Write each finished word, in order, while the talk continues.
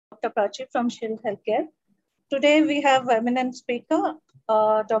Dr. Prachi from Shield Healthcare. Today we have eminent speaker,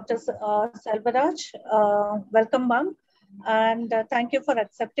 Dr. Selvaraj. Welcome, ma'am. And thank you for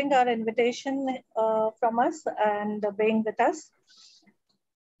accepting our invitation from us and being with us.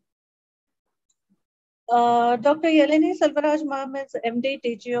 Dr. Yeleni Selvaraj ma'am is MD,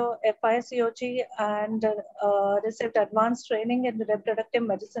 TGO, FICOG, and received advanced training in reproductive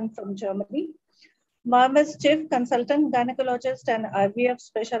medicine from Germany. Ma'am is Chief Consultant Gynecologist and IVF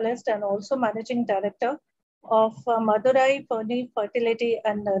Specialist and also Managing Director of Madurai Pony Fertility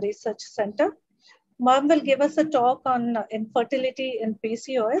and Research Center. Ma'am will give us a talk on infertility in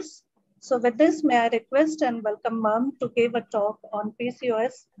PCOS. So with this, may I request and welcome ma'am to give a talk on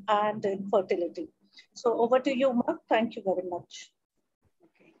PCOS and infertility. So over to you, ma'am. Thank you very much.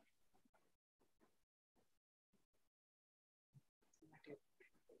 Okay.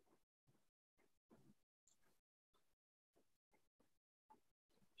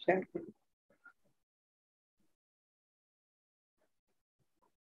 Sure.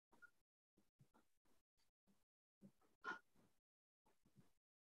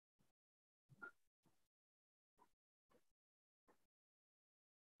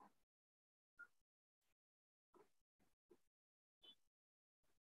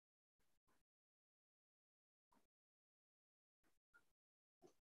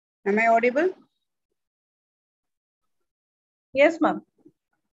 Am I audible? Yes, ma'am.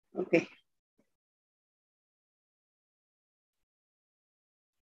 Okay.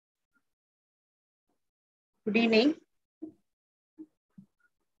 Good evening.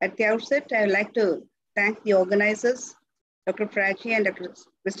 At the outset, I would like to thank the organizers, Dr. Prachi and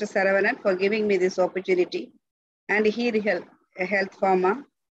Mr. Saravanan, for giving me this opportunity, and Heal Health Pharma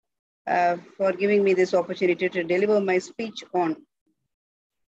for giving me this opportunity to deliver my speech on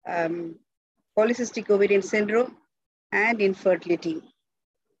polycystic ovarian syndrome and infertility.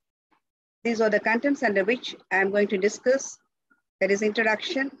 These are the contents under which I am going to discuss. That is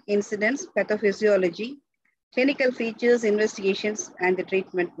introduction, incidence, pathophysiology, clinical features, investigations, and the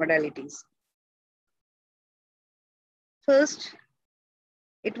treatment modalities. First,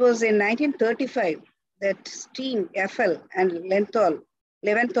 it was in 1935 that Steen, FL, and Leventhal,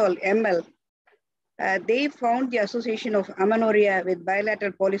 ML, they found the association of amenorrhea with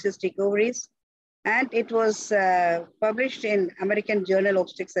bilateral polycystic ovaries, and it was published in American Journal of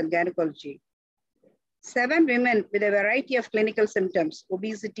Obstetrics and Gynecology. 7 women with a variety of clinical symptoms,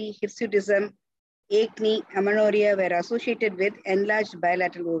 obesity, hirsutism, acne, amenorrhea, were associated with enlarged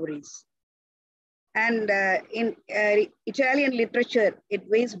bilateral ovaries. And in Italian literature, it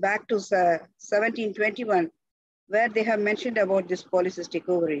weighs back to 1721, where they have mentioned about this polycystic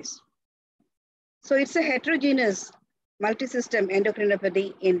ovaries. So it's a heterogeneous multisystem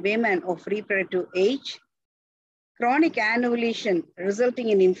endocrinopathy in women of reproductive age, chronic anovulation resulting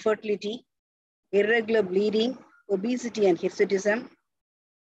in infertility, irregular bleeding, obesity, and hirsutism.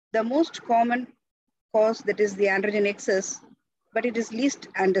 The most common cause, that is the androgen excess, but it is least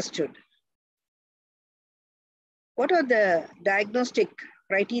understood. What are the diagnostic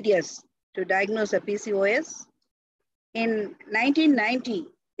criteria to diagnose a PCOS? In 1990,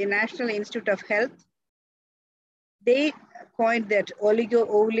 the National Institute of Health, they coined that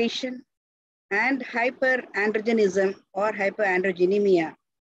oligo-ovulation and hyperandrogenism or hyperandrogenemia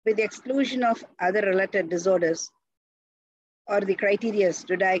with the exclusion of other related disorders or the criteria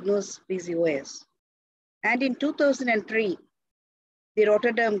to diagnose PCOS. And in 2003, the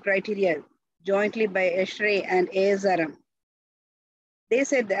Rotterdam criteria, jointly by ESHRE and ASRM, they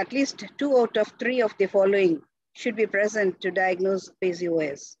said that at least 2 out of 3 of the following should be present to diagnose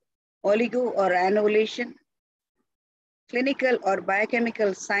PCOS: oligo or anovulation, clinical or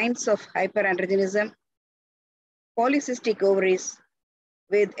biochemical signs of hyperandrogenism, polycystic ovaries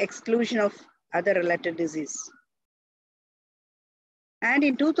with exclusion of other related disease. And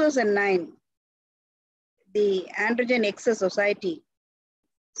in 2009, the Androgen Excess Society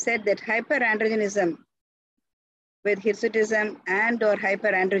said that hyperandrogenism with hirsutism and or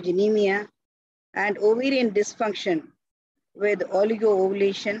hyperandrogenemia and ovarian dysfunction with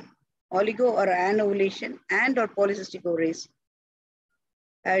oligo-ovulation, oligo or anovulation and or polycystic ovaries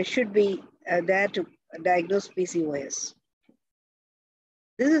should be there to diagnose PCOS.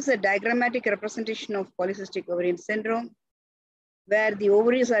 This is a diagrammatic representation of polycystic ovarian syndrome, where the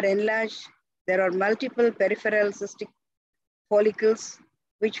ovaries are enlarged. There are multiple peripheral cystic follicles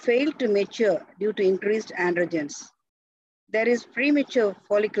which fail to mature due to increased androgens. There is premature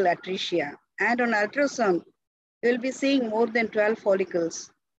follicle atresia, and on ultrasound, you will be seeing more than 12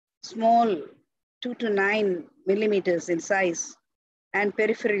 follicles, small 2 to 9 millimeters in size, and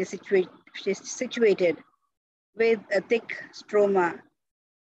peripherally situated with a thick stroma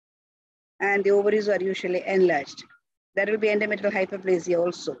and the ovaries are usually enlarged. There will be endometrial hyperplasia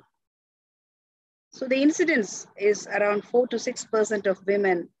also. So the incidence is around 4 to 6% of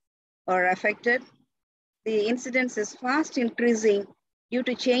women are affected. The incidence is fast increasing due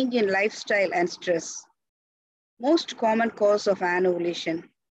to change in lifestyle and stress. Most common cause of anovulation,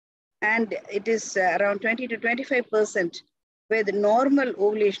 and it is around 20 to 25% where the normal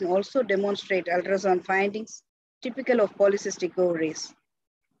ovulation also demonstrate ultrasound findings typical of polycystic ovaries.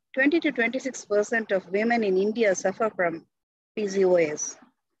 20 to 26% of women in India suffer from PCOS,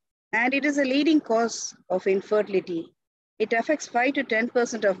 and it is a leading cause of infertility. It affects 5 to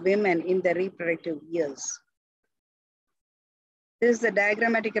 10% of women in their reproductive years. This is the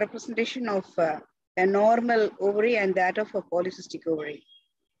diagrammatic representation of a normal ovary and that of a polycystic ovary.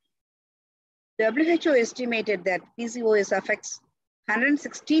 WHO estimated that PCOS affects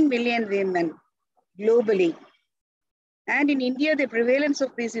 116 million women globally. And in India, the prevalence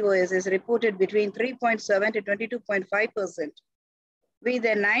of PCOS is reported between 3.7 to 22.5%, with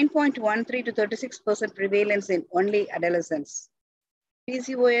a 9.13 to 36% prevalence in only adolescents.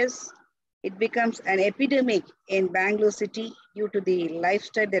 PCOS, it becomes an epidemic in Bangalore city due to the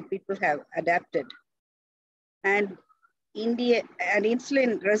lifestyle that people have adapted. And India and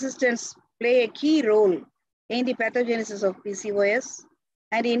insulin resistance play a key role in the pathogenesis of PCOS.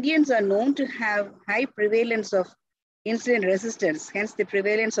 And Indians are known to have high prevalence of insulin resistance. Hence, the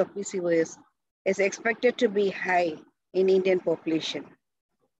prevalence of PCOS is expected to be high in Indian population.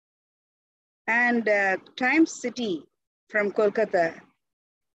 And Times City from Kolkata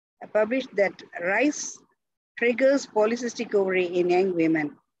published that rice triggers polycystic ovary in young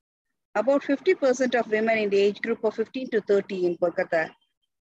women. About 50% of women in the age group of 15 to 30 in Kolkata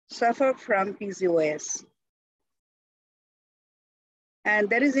suffer from PCOS. And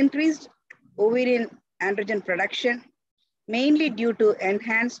there is increased ovarian androgen production, mainly due to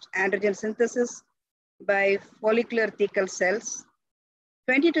enhanced androgen synthesis by follicular thecal cells.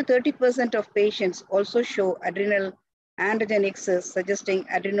 20 to 30% of patients also show adrenal androgen excess, suggesting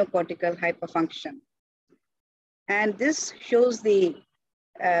adrenocortical hyperfunction. And this shows the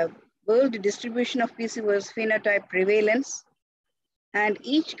world distribution of PCOS phenotype prevalence. And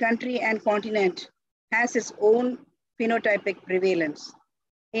each country and continent has its own phenotypic prevalence.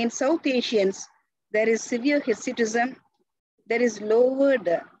 In South Asians, there is severe hirsutism, there is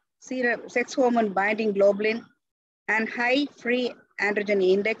lowered serum sex hormone binding globulin, and high free androgen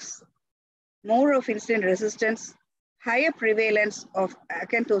index, more of insulin resistance, higher prevalence of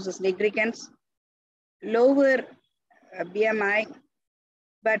acanthosis nigricans, lower BMI,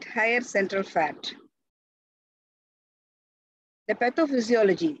 but higher central fat. The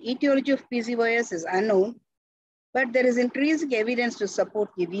pathophysiology, etiology of PCOS is unknown, but there is increasing evidence to support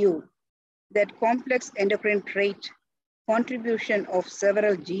the view that complex endocrine trait, contribution of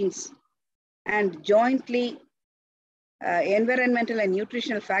several genes, and jointly environmental and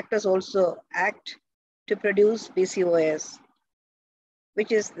nutritional factors also act to produce PCOS,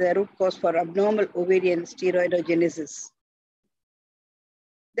 which is the root cause for abnormal ovarian steroidogenesis.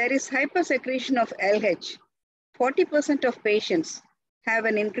 There is hypersecretion of LH. 40% of patients have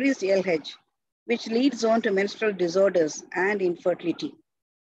an increased LH, which leads on to menstrual disorders and infertility.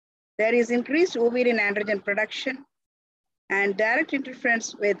 There is increased ovarian androgen production and direct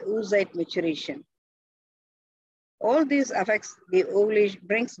interference with oocyte maturation. All this affects the ovulation,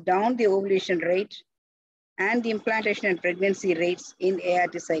 brings down the ovulation rate and the implantation and pregnancy rates in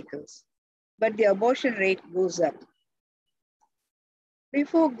ART cycles, but the abortion rate goes up.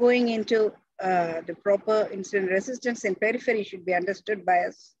 Before going into the proper insulin resistance in periphery should be understood by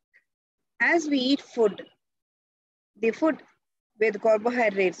us. As we eat food, the food with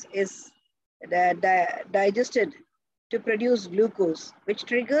carbohydrates is digested to produce glucose, which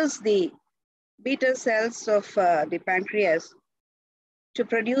triggers the beta cells of the pancreas to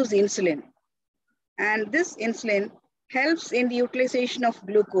produce insulin. And this insulin helps in the utilization of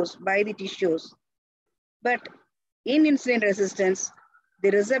glucose by the tissues. But in insulin resistance, the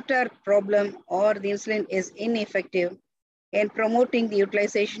receptor problem or the insulin is ineffective in promoting the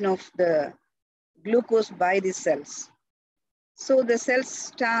utilization of the glucose by the cells. So the cells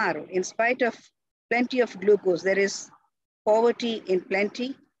starve in spite of plenty of glucose. There is poverty in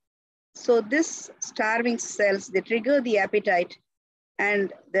plenty. So this starving cells, they trigger the appetite,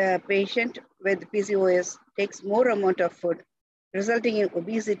 and the patient with PCOS takes more amount of food, resulting in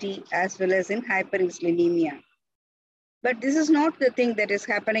obesity as well as in hyperinsulinemia. But this is not the thing that is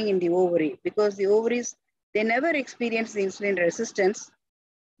happening in the ovary, because the ovaries, they never experience the insulin resistance.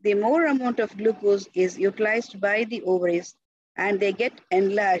 The more amount of glucose is utilized by the ovaries and they get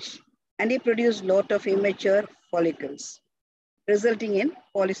enlarged and they produce lot of immature follicles, resulting in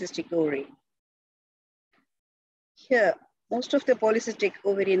polycystic ovary. Here, most of the polycystic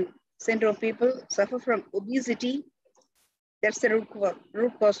ovarian syndrome people suffer from obesity. That's the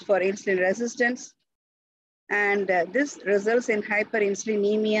root cause for insulin resistance. And this results in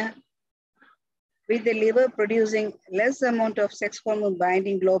hyperinsulinemia, with the liver producing less amount of sex hormone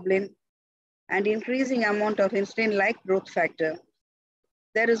binding globulin and increasing amount of insulin-like growth factor.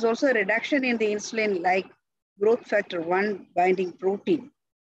 There is also a reduction in the insulin-like growth factor 1 binding protein.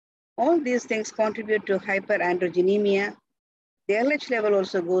 All these things contribute to hyperandrogenemia. The LH level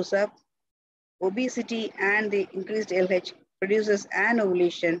also goes up. Obesity and the increased LH produces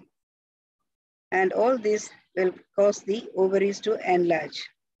anovulation, and all this will cause the ovaries to enlarge.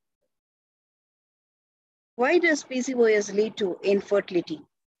 Why does PCOS lead to infertility?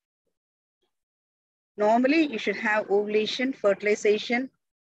 Normally, you should have ovulation, fertilization,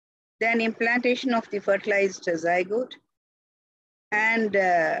 then implantation of the fertilized zygote, and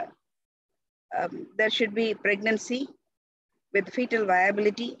there should be pregnancy with fetal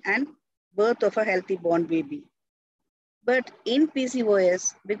viability and birth of a healthy born baby. But in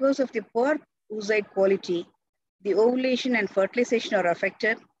PCOS, because of the poor oocyte quality, the ovulation and fertilization are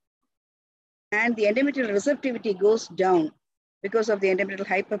affected, and the endometrial receptivity goes down because of the endometrial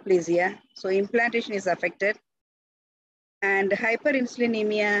hyperplasia. So implantation is affected, and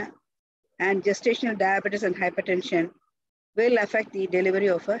hyperinsulinemia and gestational diabetes and hypertension will affect the delivery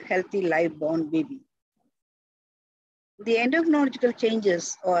of a healthy live born baby. The endocrinological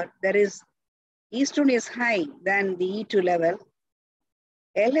changes, or there is estrone is high than the E2 level.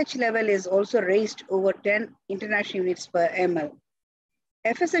 LH level is also raised over 10 international units per ml.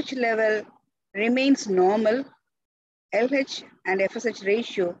 FSH level remains normal. LH and FSH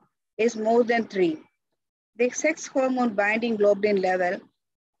ratio is more than 3. The sex hormone binding globulin level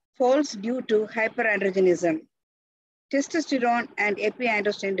falls due to hyperandrogenism. Testosterone and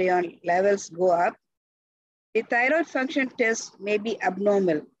epiandrostenedione levels go up. The thyroid function test may be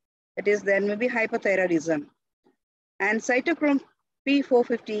abnormal. That is, there may be hypothyroidism. And cytochrome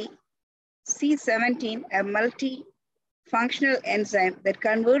P450 C17, a multifunctional enzyme that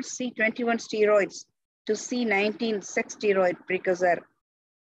converts C21 steroids to C19 sex steroid precursor,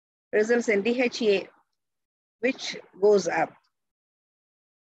 results in DHEA, which goes up.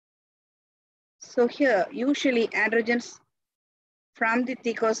 So here, usually androgens from the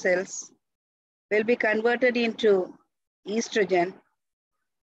Theca cells will be converted into estrogen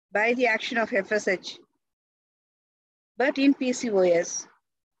by the action of FSH. But in PCOS,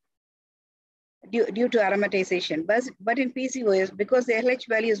 due to aromatization, but in PCOS, because the LH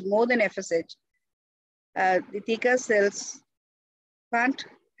value is more than FSH, the Theca cells can't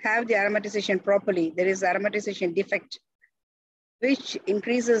have the aromatization properly. There is aromatization defect, which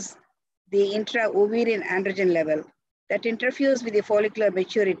increases the intra-ovarian androgen level that interferes with the follicular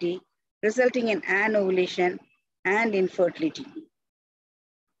maturity, resulting in anovulation and infertility.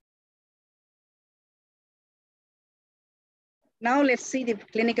 Now let's see the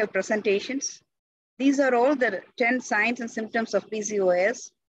clinical presentations. These are all the 10 signs and symptoms of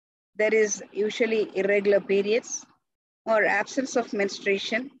PCOS. There is usually irregular periods or absence of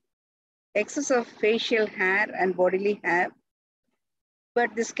menstruation, excess of facial hair and bodily hair,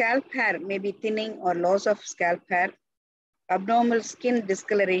 but the scalp hair may be thinning or loss of scalp hair, abnormal skin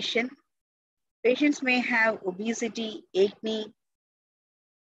discoloration. Patients may have obesity, acne,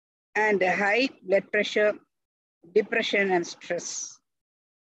 and high blood pressure, depression, and stress.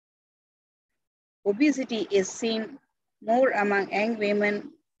 Obesity is seen more among young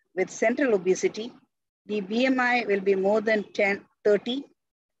women with central obesity. The BMI will be more than 30.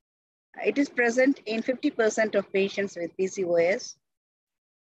 It is present in 50% of patients with PCOS.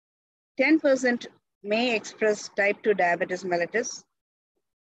 10% may express type 2 diabetes mellitus.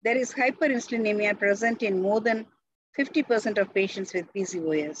 There is hyperinsulinemia present in more than 50% of patients with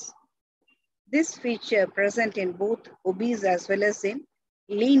PCOS. This feature present in both obese as well as in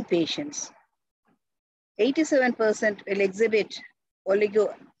lean patients. 87% will exhibit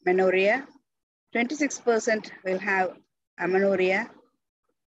oligomenorrhea, 26% will have amenorrhea,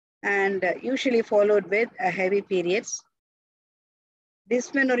 and usually followed with heavy periods.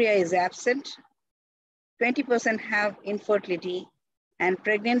 Dysmenorrhea is absent, 20% have infertility, and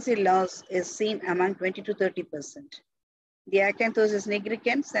pregnancy loss is seen among 20 to 30%. The acanthosis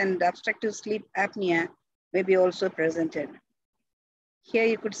nigricans and obstructive sleep apnea may be also presented. Here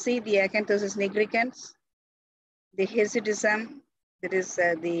you could see the acanthosis nigricans, the hirsutism, that is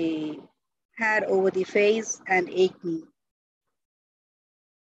the hair over the face, and acne.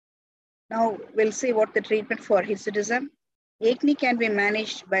 Now we'll see what the treatment for hirsutism. Acne can be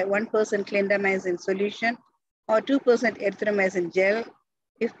managed by 1% clindamycin solution or 2% erythromycin gel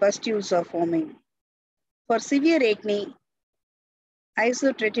if pustules are forming. For severe acne,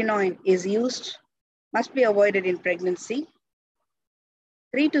 isotretinoin is used, must be avoided in pregnancy.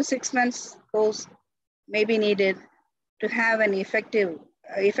 3 to 6 months course may be needed to have an effective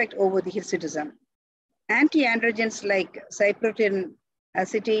effect over the hirsutism. Anti-androgens like cyproterine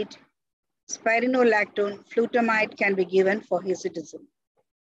acetate, spironolactone, flutamide can be given for hirsutism.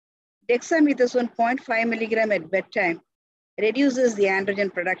 Dexamethasone 0.5 milligram at bedtime reduces the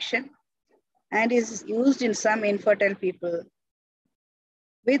androgen production and is used in some infertile people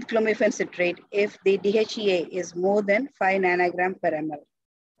with clomiphene citrate if the DHEA is more than 5 nanogram per ml.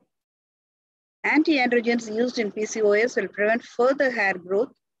 Anti-androgens used in PCOS will prevent further hair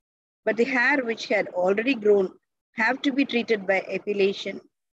growth, but the hair which had already grown have to be treated by epilation,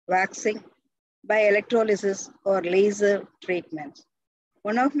 waxing, by electrolysis or laser treatments.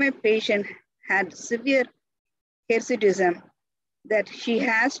 One of my patients had severe hirsutism that she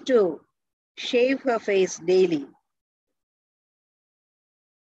has to shave her face daily.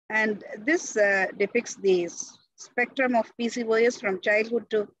 And this depicts the spectrum of PCOS from childhood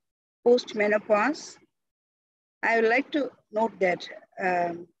to post-menopause. I would like to note that,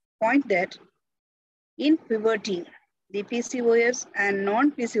 point that in puberty, the PCOS and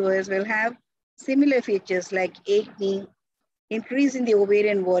non-PCOS will have similar features like acne, increase in the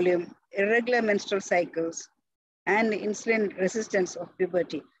ovarian volume, irregular menstrual cycles, and insulin resistance of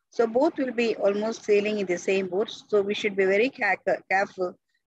puberty. So both will be almost sailing in the same boat. So we should be very careful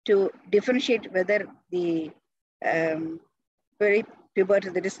to differentiate whether the very puberty,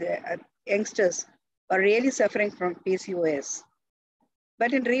 that is youngsters, are really suffering from PCOS.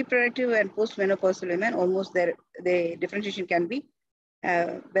 But in reproductive and postmenopausal women, almost the differentiation can be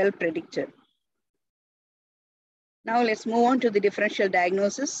well predicted. Now let's move on to the differential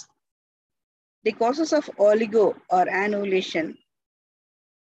diagnosis. The causes of oligo or anovulation,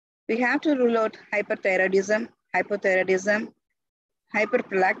 we have to rule out hyperthyroidism, hypothyroidism,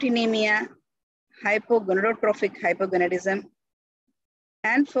 hyperprolactinemia, hypogonadotrophic hypogonadism,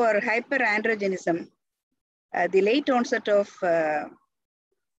 and for hyperandrogenism, the late onset of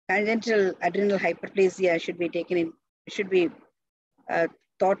congenital adrenal hyperplasia should be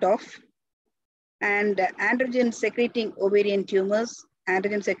thought of, and androgen secreting ovarian tumors,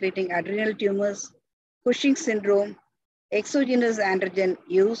 androgen secreting adrenal tumors, Cushing syndrome, exogenous androgen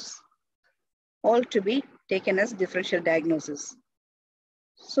use, all to be taken as differential diagnosis.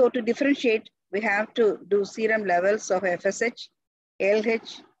 So to differentiate, we have to do serum levels of FSH,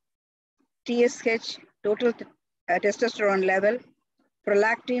 LH, TSH, total testosterone level,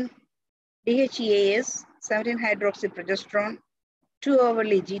 prolactin, DHEAS, 17-hydroxyprogesterone,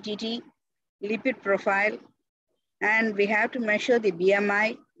 2-hourly GTT, lipid profile, and we have to measure the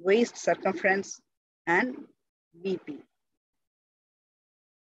BMI, waist circumference, and BP.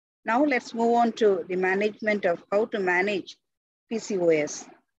 Now let's move on to the management of how to manage PCOS.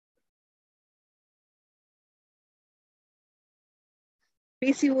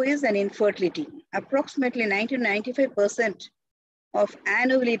 PCOS and infertility. Approximately 90 to 95% of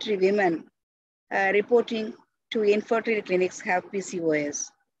anovulatory women reporting to infertility clinics have PCOS.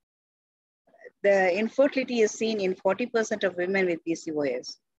 The infertility is seen in 40% of women with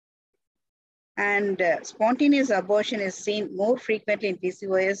PCOS. And spontaneous abortion is seen more frequently in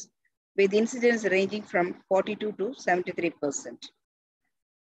PCOS, with incidence ranging from 42 to 73%.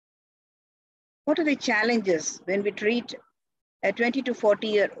 What are the challenges when we treat a 20 to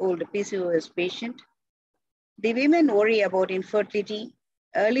 40-year-old PCOS patient? The women worry about infertility,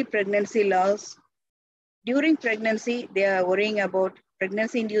 early pregnancy loss. During pregnancy, they are worrying about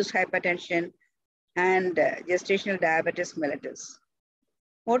pregnancy-induced hypertension and gestational diabetes mellitus.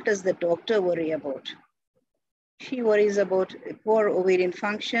 What does the doctor worry about? She worries about poor ovarian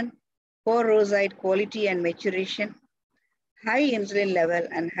function, poor oocyte quality and maturation, high insulin level,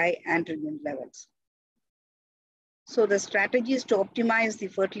 and high androgen levels. So the strategies to optimize the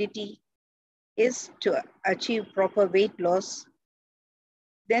fertility is to achieve proper weight loss,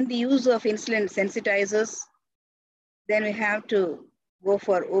 then the use of insulin sensitizers, then we have to go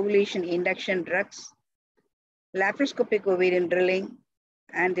for ovulation induction drugs, laparoscopic ovarian drilling,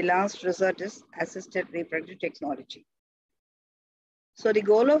 and the last resort is assisted reproductive technology. So the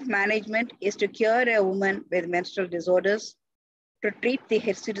goal of management is to cure a woman with menstrual disorders, to treat the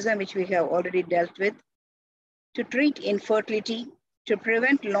hirsutism, which we have already dealt with, to treat infertility, to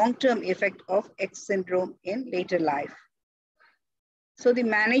prevent long-term effect of X syndrome in later life. So the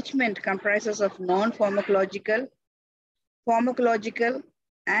management comprises of non-pharmacological, pharmacological,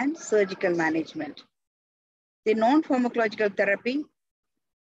 and surgical management. The non-pharmacological therapy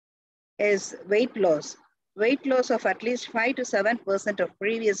is weight loss of at least 5 to 7% of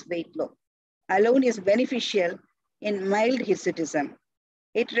previous weight loss, alone is beneficial in mild hirsutism.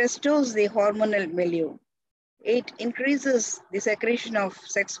 It restores the hormonal milieu. It increases the secretion of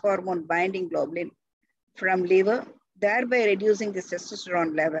sex hormone binding globulin from liver, thereby reducing the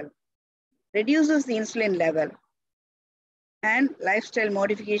testosterone level, reduces the insulin level, and lifestyle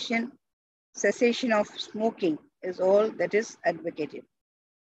modification, cessation of smoking is all that is advocated.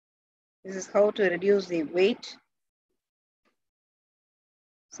 This is how to reduce the weight.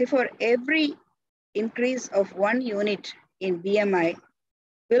 See, for every increase of 1 unit in BMI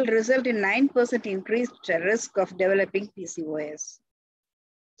will result in 9% increased risk of developing PCOS.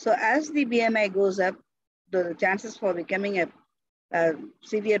 So as the BMI goes up, the chances for becoming a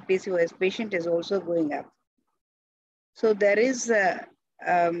severe PCOS patient is also going up. So there is,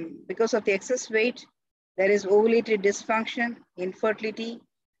 because of the excess weight, there is ovulatory dysfunction, infertility,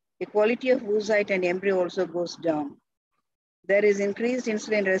 the quality of oocyte and embryo also goes down. There is increased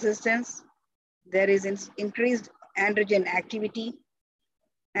insulin resistance, there is increased androgen activity,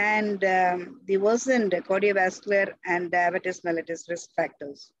 and the worsened cardiovascular and diabetes mellitus risk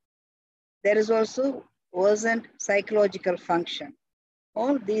factors. There is also worsened psychological function.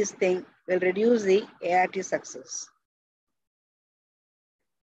 All these things will reduce the ART success.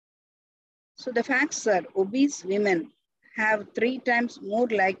 So the facts are obese women have 3 times more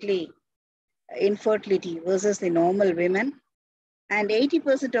likely infertility versus the normal women, and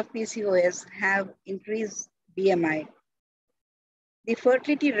 80% of PCOS have increased BMI. The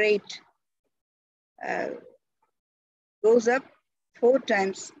fertility rate goes up 4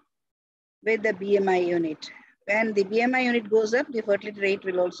 times with the BMI unit. When the BMI unit goes up, the fertility rate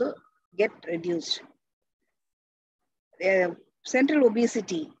will also get reduced. Central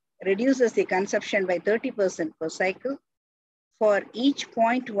obesity reduces the consumption by 30% per cycle for each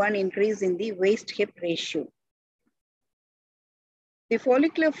 0.1 increase in the waist-hip ratio. The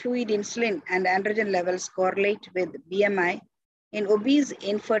follicular fluid insulin and androgen levels correlate with BMI in obese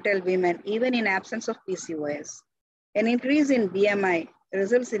infertile women, even in absence of PCOS. An increase in BMI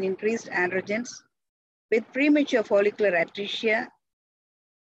results in increased androgens with premature follicular atresia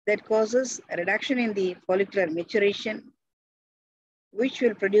that causes a reduction in the follicular maturation, which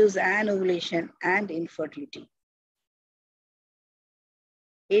will produce anovulation and infertility.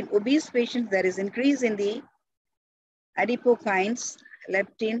 In obese patients, there is increase in the adipokines,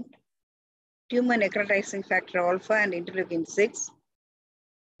 leptin, tumor necrotizing factor alpha, and interleukin 6,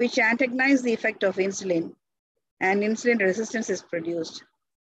 which antagonize the effect of insulin, and insulin resistance is produced,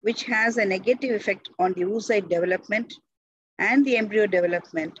 which has a negative effect on the oocyte development and the embryo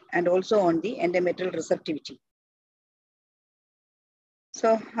development, and also on the endometrial receptivity.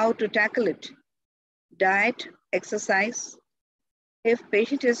 So how to tackle it? Diet, exercise. If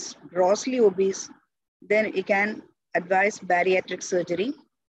patient is grossly obese, then you can advise bariatric surgery.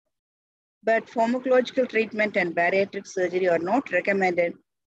 But pharmacological treatment and bariatric surgery are not recommended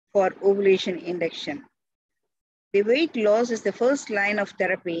for ovulation induction. The weight loss is the first line of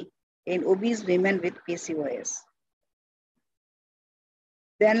therapy in obese women with PCOS.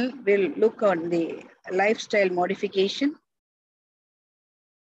 Then we'll look on the lifestyle modification.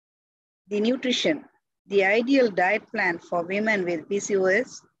 The nutrition. The ideal diet plan for women with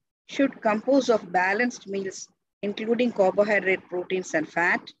PCOS should compose of balanced meals, including carbohydrate, proteins, and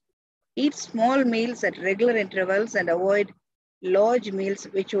fat. Eat small meals at regular intervals and avoid large meals,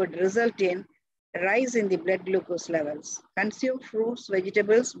 which would result in a rise in the blood glucose levels. Consume fruits,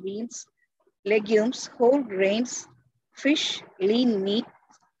 vegetables, beans, legumes, whole grains, fish, lean meat,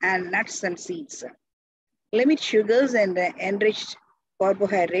 and nuts and seeds. Limit sugars and enriched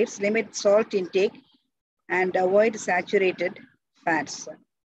carbohydrates, limit salt intake, and avoid saturated fats.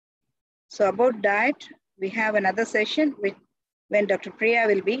 So about diet, we have another session when Dr. Priya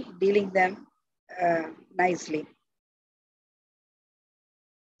will be dealing them nicely.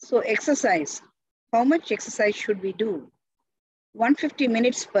 So exercise. How much exercise should we do? 150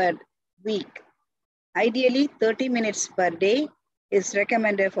 minutes per week. Ideally, 30 minutes per day is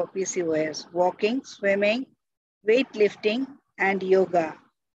recommended for PCOS. Walking, swimming, weightlifting, and yoga.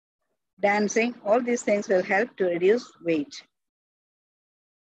 Dancing, all these things will help to reduce weight.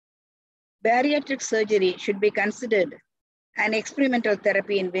 Bariatric surgery should be considered an experimental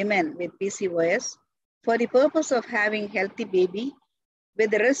therapy in women with PCOS for the purpose of having healthy baby with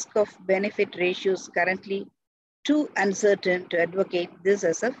the risk of benefit ratios currently too uncertain to advocate this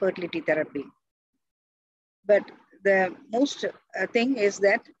as a fertility therapy. But the most thing is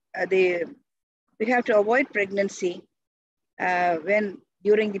that we have to avoid pregnancy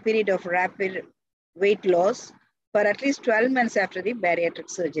during the period of rapid weight loss for at least 12 months after the bariatric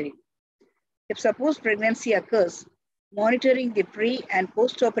surgery. If suppose pregnancy occurs, monitoring the pre- and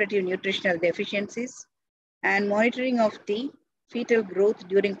post-operative nutritional deficiencies, and monitoring of the fetal growth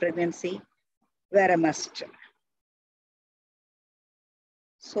during pregnancy were a must.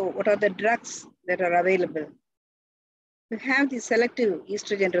 So what are the drugs that are available? We have the selective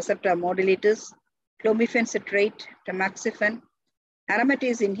estrogen receptor modulators, clomiphene citrate, tamoxifen,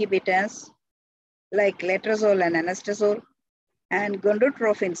 aromatase inhibitors like letrozole and anastrozole, and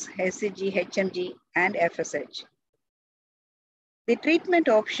gonadotropins, HCG, HMG, and FSH. The treatment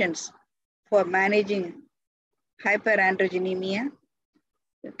options for managing hyperandrogenemia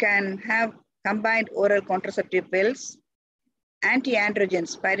can have combined oral contraceptive pills,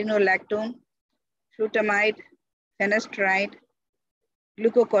 anti-androgens, spironolactone, flutamide, finasteride,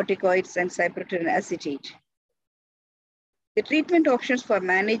 glucocorticoids, and cyproterone acetate. The treatment options for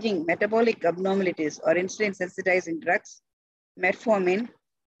managing metabolic abnormalities or insulin sensitizing drugs, metformin,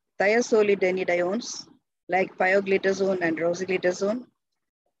 thiazolidinediones like pioglitazone and rosiglitazone,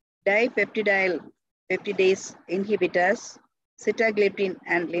 dipeptidyl peptidase inhibitors, sitagliptin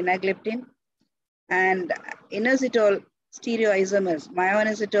and linagliptin, and inositol stereoisomers,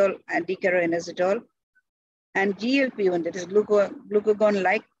 myoinositol and decaroinositol, and GLP-1, that is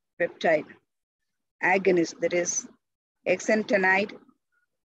glucagon-like peptide agonist, that is exentanide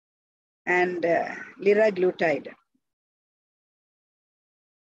and liraglutide.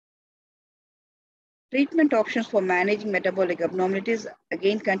 Treatment options for managing metabolic abnormalities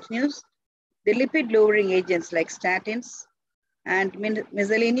again continues. The lipid-lowering agents like statins and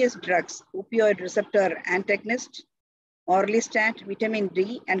miscellaneous drugs, opioid receptor antagonist, orlistat, vitamin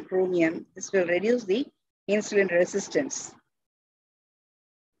D, and chromium. This will reduce the insulin resistance.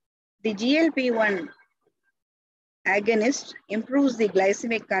 The GLP-1 agonist improves the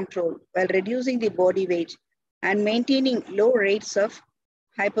glycemic control while reducing the body weight and maintaining low rates of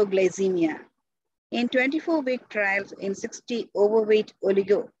hypoglycemia. In 24-week trials in 60 overweight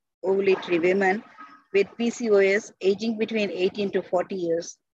oligo-ovulatory women with PCOS aging between 18 to 40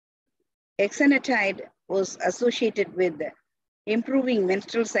 years, exenatide was associated with improving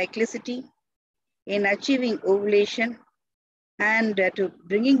menstrual cyclicity, in achieving ovulation, and to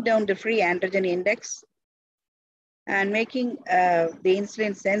bringing down the free androgen index, and making the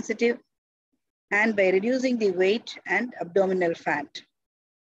insulin sensitive, and by reducing the weight and abdominal fat.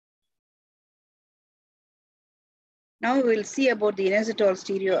 Now we'll see about the inositol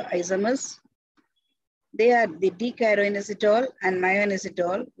stereoisomers. They are the decaroinositol and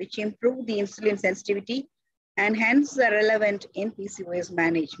myoinositol, which improve the insulin sensitivity and hence are relevant in PCOS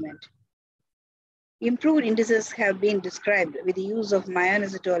management. Improved indices have been described with the use of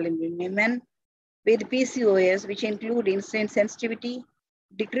myoinositol in women with PCOS, which include insulin sensitivity,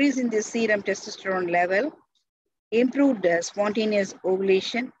 decrease in the serum testosterone level, improved spontaneous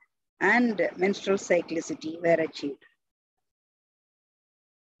ovulation, and menstrual cyclicity were achieved.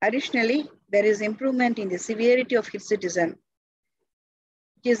 Additionally, there is improvement in the severity of hirsutism,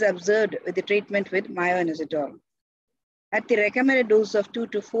 which is observed with the treatment with myoinositol. At the recommended dose of 2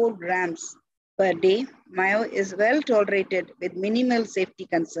 to 4 grams per day, myo is well tolerated with minimal safety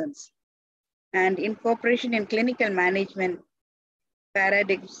concerns, and incorporation in clinical management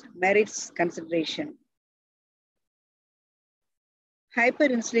paradigms merits consideration.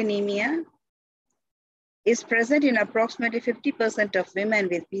 Hyperinsulinemia is present in approximately 50% of women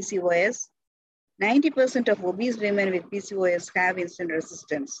with PCOS. 90% of obese women with PCOS have insulin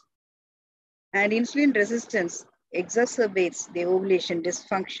resistance. And insulin resistance exacerbates the ovulation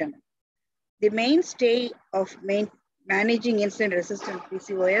dysfunction. The mainstay of managing insulin resistant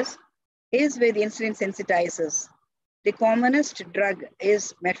PCOS is with insulin sensitizers. The commonest drug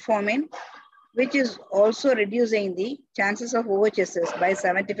is metformin, which is also reducing the chances of OHSS by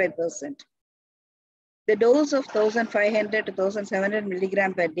 75%. The dose of 1,500 to 1,700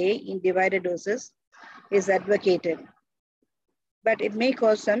 milligram per day in divided doses is advocated, but it may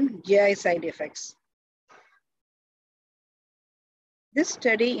cause some GI side effects. This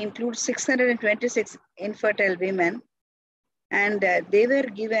study includes 626 infertile women, and they were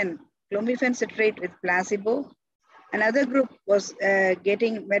given clomiphene citrate with placebo. Another group was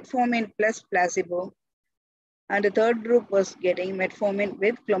getting metformin plus placebo, and the third group was getting metformin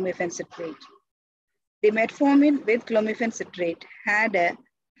with clomiphene citrate. The metformin with clomiphene citrate had a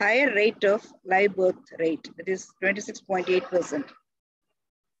higher rate of live birth rate, that is 26.8%.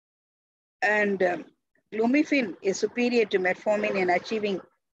 And clomiphene is superior to metformin in achieving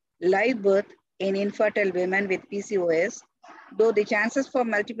live birth in infertile women with PCOS, though the chances for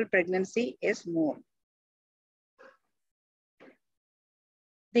multiple pregnancy is more.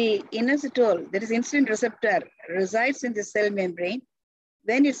 The inositol, that is insulin receptor, resides in the cell membrane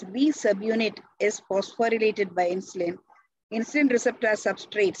when its B subunit is phosphorylated by insulin, insulin receptor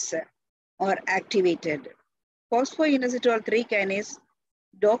substrates are activated. Phosphoinositol 3 kinase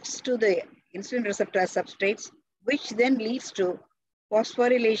docks to the insulin receptor substrates, which then leads to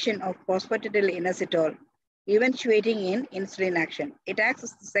phosphorylation of phosphatidylinositol, eventuating in insulin action. It acts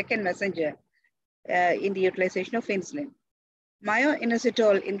as the second messenger in the utilization of insulin.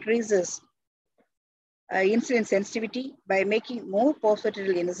 Myoinositol increases insulin sensitivity by making more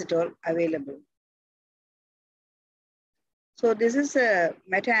phosphatidylinositol available. So this is a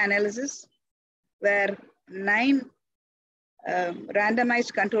meta-analysis where 9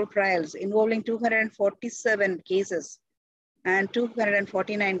 randomized control trials involving 247 cases and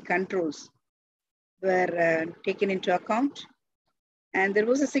 249 controls were taken into account. And there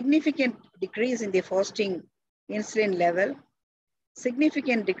was a significant decrease in the fasting insulin level,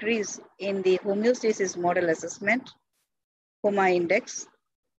 significant decrease in the homeostasis model assessment, HOMA index,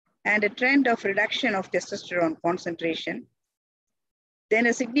 and a trend of reduction of testosterone concentration. Then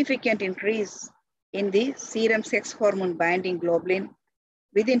a significant increase in the serum sex hormone binding globulin.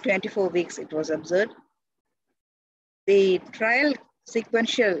 Within 24 weeks, it was observed. The trial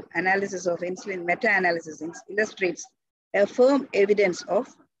sequential analysis of insulin meta-analysis illustrates a firm evidence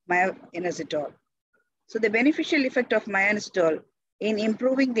of myoinositol. So the beneficial effect of myoinositol in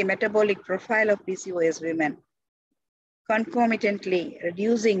improving the metabolic profile of PCOS women, concomitantly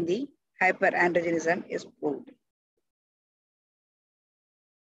reducing the hyperandrogenism, is proved.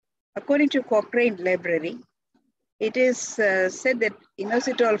 According to Cochrane Library, it is said that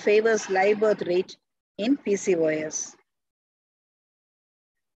inositol favors live birth rate in PCOS.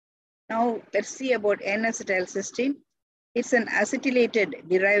 Now let's see about N-acetylcysteine. It's an acetylated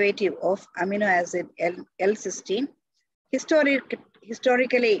derivative of amino acid L-cysteine.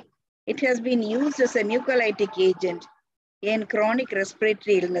 Historically, it has been used as a mucolytic agent in chronic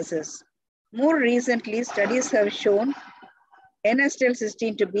respiratory illnesses. More recently, studies have shown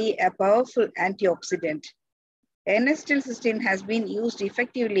N-acetylcysteine to be a powerful antioxidant. N-acetylcysteine has been used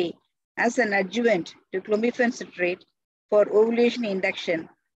effectively as an adjuvant to clomiphene citrate for ovulation induction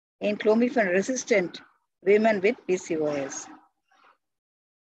in clomiphene-resistant women with PCOS.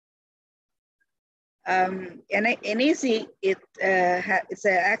 NAC, it's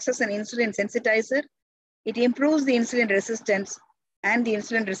acts as an insulin sensitizer. It improves the insulin resistance and the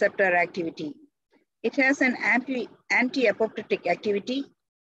insulin receptor activity. It has an anti-apoptotic activity,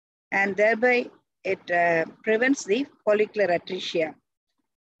 and thereby it prevents the follicular atresia.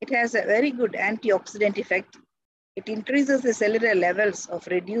 It has a very good antioxidant effect. It increases the cellular levels of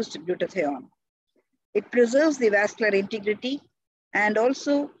reduced glutathione. It preserves the vascular integrity and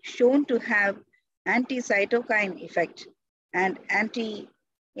also shown to have anti-cytokine effect and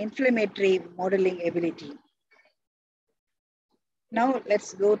anti-inflammatory modeling ability. Now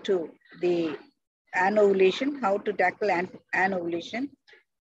let's go to the anovulation, how to tackle anovulation.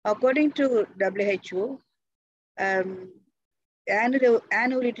 According to WHO,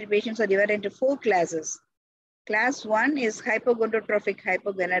 anovulated patients are divided into 4 classes. Class 1 is hypogonadotrophic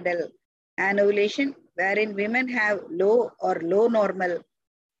hypogonadal anovulation, wherein women have low or low normal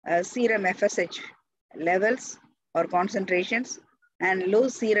serum FSH levels or concentrations and low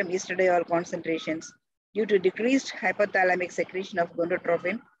serum estradiol concentrations due to decreased hypothalamic secretion of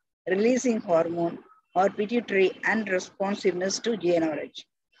gonadotropin releasing hormone or pituitary unresponsiveness to GnRH.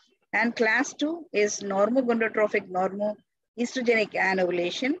 And class 2 is normogonadotrophic normoestrogenic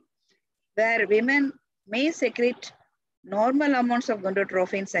anovulation, where women may secrete normal amounts of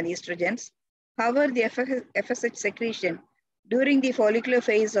gonadotrophins and estrogens. However, the FSH secretion during the follicular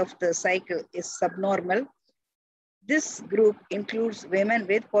phase of the cycle is subnormal. This group includes women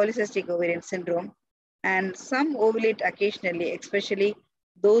with polycystic ovarian syndrome, and some ovulate occasionally, especially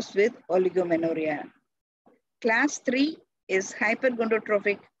those with oligomenorrhea. Class 3 is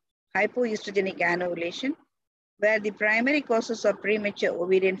hypergonadotrophic hypoestrogenic anovulation, where the primary causes are premature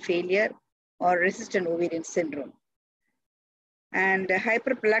ovarian failure or resistant ovarian syndrome. And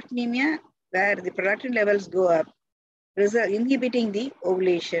hyperprolactinemia, where the prolactin levels go up, inhibiting the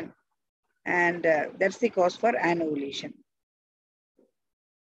ovulation, and that's the cause for anovulation.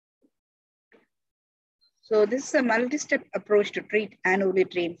 So this is a multi-step approach to treat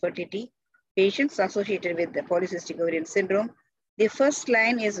anovulatory infertility patients associated with the polycystic ovarian syndrome. The first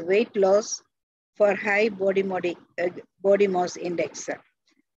line is weight loss for high body mass index.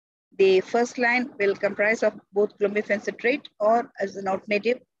 The first line will comprise of both clomiphene citrate or as an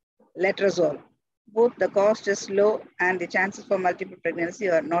alternative, letrozole. Both the cost is low and the chances for multiple pregnancy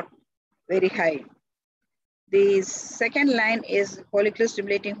are not very high. The second line is follicular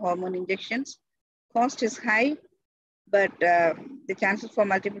stimulating hormone injections. Cost is high, but the chances for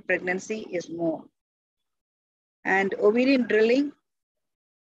multiple pregnancy is more. And ovarian drilling,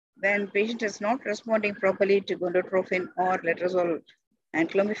 when patient is not responding properly to gonadotropin or letrozole and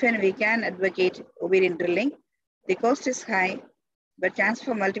clomiphene, we can advocate ovarian drilling. The cost is high, but chance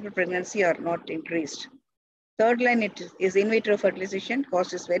for multiple pregnancy are not increased. Third line is in vitro fertilization,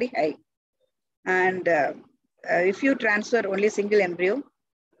 cost is very high. And if you transfer only single embryo,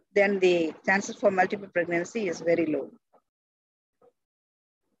 then the chances for multiple pregnancy is very low.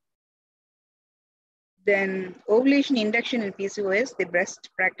 Then ovulation induction in PCOS, the best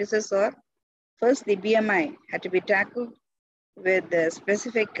practices are, first the BMI had to be tackled with the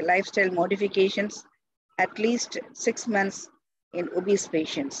specific lifestyle modifications at least 6 months in obese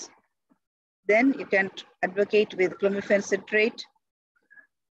patients. Then you can advocate with clomiphene citrate,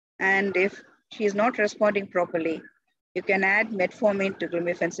 and if she is not responding properly, you can add metformin to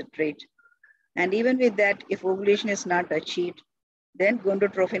clomiphene citrate. And even with that, if ovulation is not achieved, then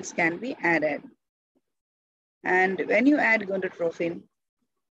gonadotrophins can be added. And when you add gonadotropin,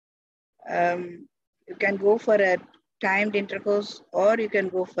 you can go for a timed intercourse or you can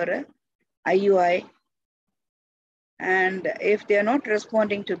go for a IUI. And if they are not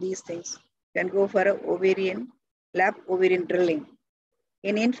responding to these things, you can go for a lap ovarian drilling.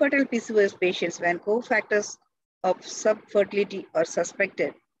 In infertile PCOS patients, when cofactors of subfertility are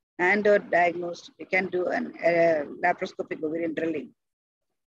suspected and or diagnosed, you can do a laparoscopic ovarian drilling.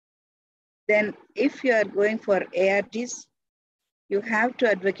 Then if you are going for ARTs, you have to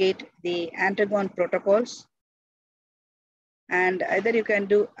advocate the antagon protocols, and either you can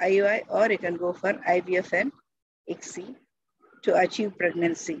do IUI or you can go for IVF and ICSI to achieve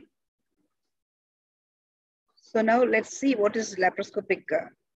pregnancy. So now let's see what is laparoscopic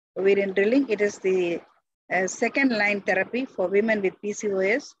ovarian drilling. It is the second line therapy for women with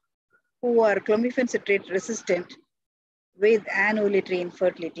PCOS who are clomiphene citrate resistant with anovulatory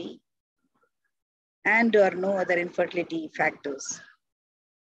infertility and or no other infertility factors.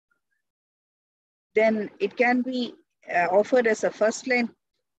 Then it can be offered as a first line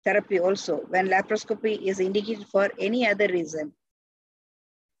therapy also when laparoscopy is indicated for any other reason.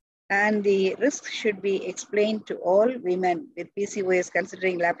 And the risks should be explained to all women with PCOS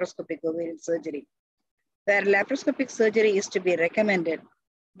considering laparoscopic ovarian surgery. Where laparoscopic surgery is to be recommended,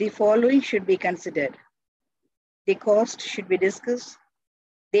 the following should be considered. The cost should be discussed.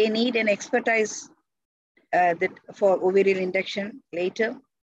 They need an expertise for ovarian induction later,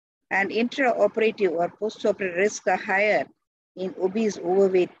 and intraoperative or postoperative risks are higher in obese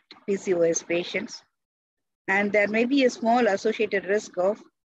overweight PCOS patients. And there may be a small associated risk of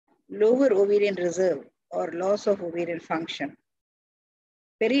lower ovarian reserve or loss of ovarian function.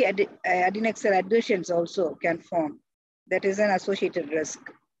 Periadnexal adhesions also can form. That is an associated risk.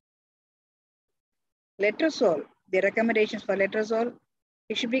 Letrozole, the recommendations for letrozole,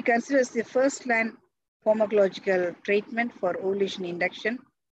 it should be considered as the first line pharmacological treatment for ovulation induction.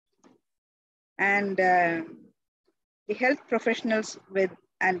 And the health professionals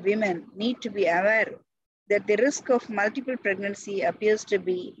and women need to be aware that the risk of multiple pregnancy appears to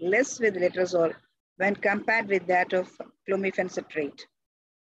be less with letrozole when compared with that of clomiphene citrate.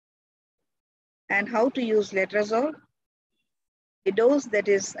 And how to use letrozole? The dose that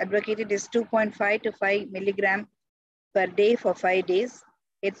is advocated is 2.5 to 5 milligram per day for 5 days.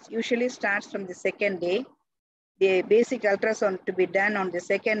 It usually starts from the second day. The basic ultrasound to be done on the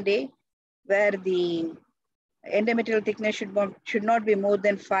second day, where the endometrial thickness should not be more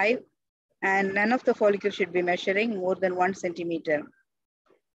than 5, and none of the follicles should be measuring more than 1 centimeter.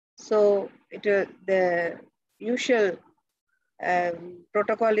 So the usual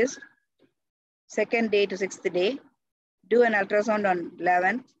protocol is second day to 6th day, do an ultrasound on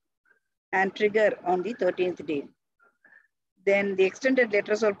 11th and trigger on the 13th day. Then the extended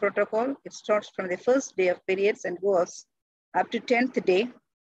letrozole protocol, it starts from the first day of periods and goes up to 10th day,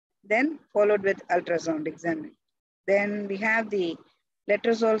 then followed with ultrasound exam. Then we have the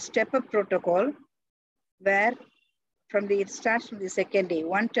letrozole step-up protocol, where it starts from the second day.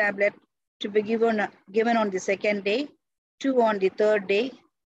 1 tablet to be given on the second day, 2 on the 3rd day,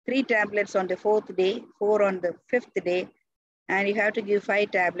 3 tablets on the 4th day, 4 on the 5th day, and you have to give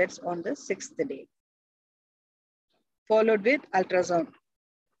 5 tablets on the 6th day, followed with ultrasound.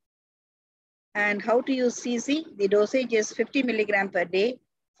 And how to use CC? The dosage is 50 milligram per day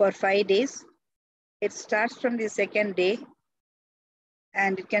for 5 days. It starts from the second day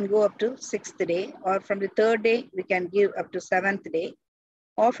and it can go up to 6th day, or from the 3rd day, we can give up to 7th day,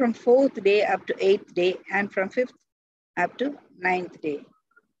 or from 4th day up to 8th day, and from 5th up to 9th day.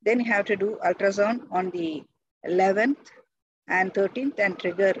 Then you have to do ultrasound on the 11th and 13th and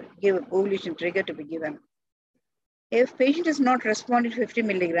give ovulation trigger to be given. If patient is not responding to 50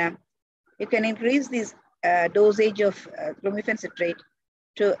 milligram, you can increase this dosage of clomiphene citrate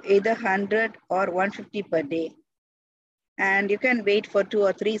to either 100 or 150 per day. And you can wait for 2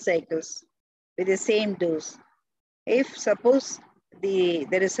 or 3 cycles with the same dose. If suppose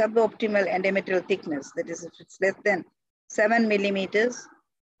there is suboptimal endometrial thickness, that is if it's less than 7 millimeters,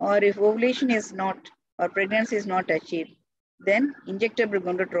 or if ovulation is not or pregnancy is not achieved, then injectable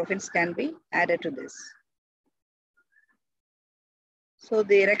gonadotropins can be added to this. So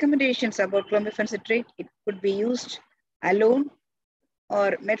the recommendations about clomiphene citrate, it could be used alone,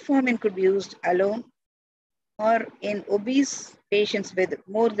 or metformin could be used alone, or in obese patients with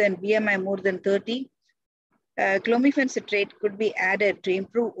BMI more than 30, clomiphene citrate could be added to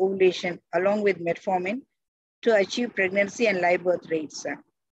improve ovulation along with metformin to achieve pregnancy and live birth rates.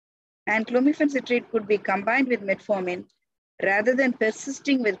 And clomiphene citrate could be combined with metformin rather than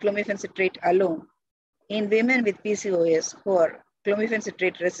persisting with clomiphene citrate alone in women with PCOS who are clomiphene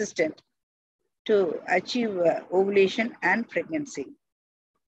citrate resistant to achieve ovulation and pregnancy.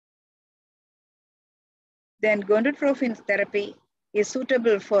 Then gonadotropin therapy is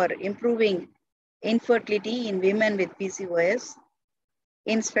suitable for improving infertility in women with PCOS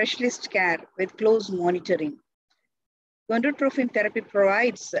in specialist care with close monitoring. Gonadotropin therapy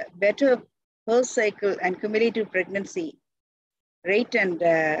provides better per cycle and cumulative pregnancy rate and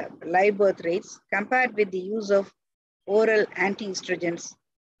live birth rates compared with the use of oral anti-estrogens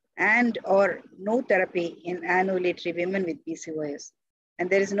and or no therapy in anovulatory women with PCOS. And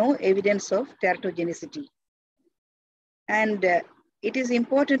there is no evidence of teratogenicity. And it is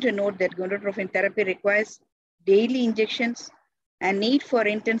important to note that gonadotropin therapy requires daily injections and need for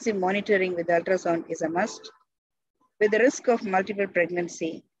intensive monitoring with ultrasound is a must, with the risk of multiple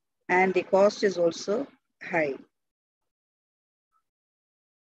pregnancy, and the cost is also high.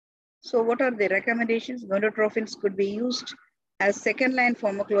 So what are the recommendations? Gonadotropins could be used as second-line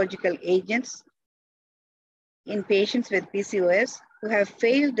pharmacological agents in patients with PCOS who have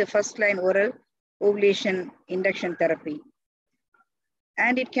failed the first-line oral ovulation induction therapy.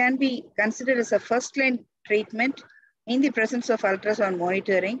 And it can be considered as a first-line treatment in the presence of ultrasound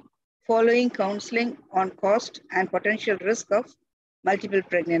monitoring following counseling on cost and potential risk of multiple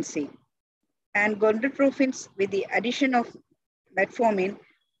pregnancy. And gonadotropins with the addition of metformin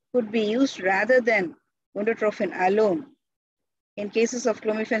could be used rather than gonadotropin alone in cases of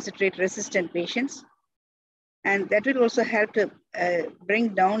clomiphene citrate resistant patients. And that will also help to bring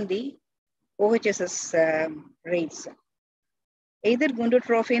down the OHSS rates. Either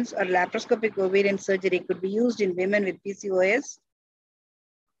gonadotropins or laparoscopic ovarian surgery could be used in women with PCOS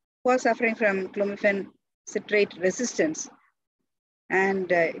who are suffering from clomiphene citrate resistance.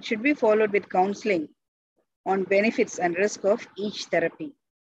 And it should be followed with counseling on benefits and risk of each therapy.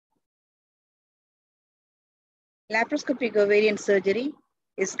 Laparoscopic ovarian surgery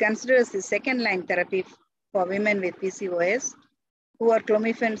is considered as the second-line therapy for women with PCOS who are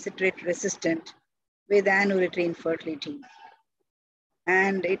clomiphene citrate resistant with anovulatory infertility.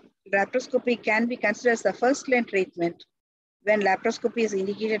 And laparoscopy can be considered as the first-line treatment when laparoscopy is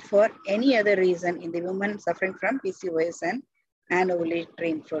indicated for any other reason in the woman suffering from PCOS and anovulatory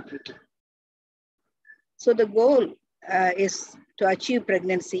infertility. So the goal is to achieve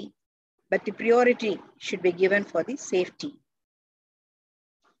pregnancy, but the priority should be given for the safety.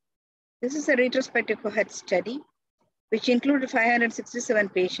 This is a retrospective cohort study which included 567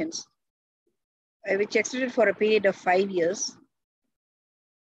 patients, which extended for a period of 5 years,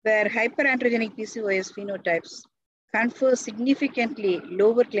 where hyperandrogenic PCOS phenotypes confer significantly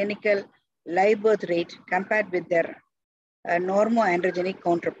lower clinical live birth rate compared with their normoandrogenic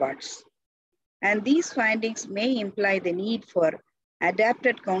counterparts. And these findings may imply the need for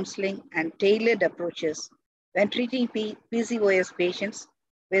adapted counseling and tailored approaches when treating PCOS patients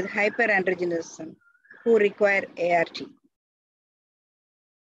with hyperandrogenism who require ART.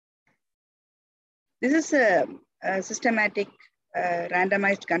 This is a systematic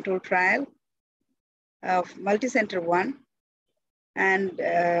randomized control trial of multicenter 1, and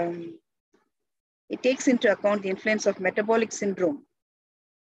it takes into account the influence of metabolic syndrome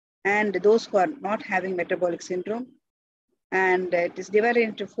and those who are not having metabolic syndrome. And it is divided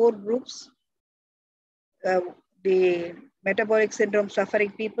into 4 groups. The metabolic syndrome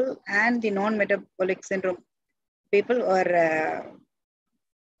suffering people and the non-metabolic syndrome people are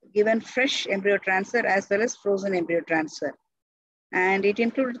given fresh embryo transfer as well as frozen embryo transfer. And it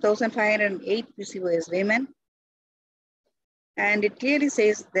included 1,508 PCOS women. And it clearly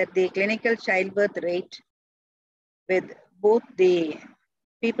says that the clinical childbirth rate with both the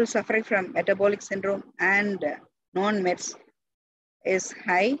people suffering from metabolic syndrome and non-meds is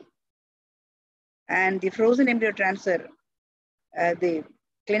high. And the frozen embryo transfer, the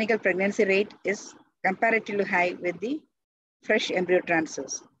clinical pregnancy rate is comparatively high with the fresh embryo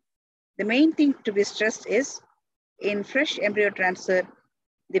transfers. The main thing to be stressed is in fresh embryo transfer,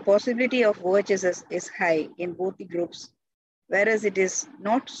 the possibility of OHSS is high in both the groups, whereas it is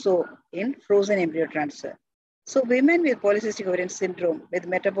not so in frozen embryo transfer. So women with polycystic ovarian syndrome with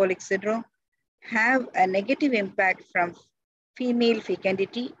metabolic syndrome have a negative impact from female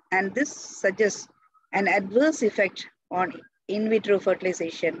fecundity, and this suggests an adverse effect on in vitro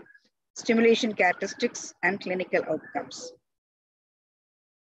fertilization, stimulation characteristics, and clinical outcomes.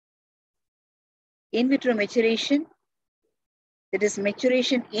 In vitro maturation, that is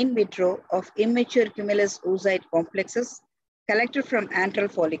maturation in vitro of immature cumulus oocyte complexes collected from antral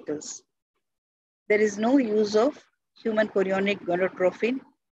follicles. There is no use of human chorionic gonadotropin,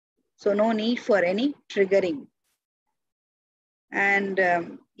 so no need for any triggering. And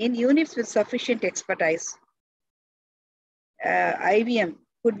in units with sufficient expertise, IVM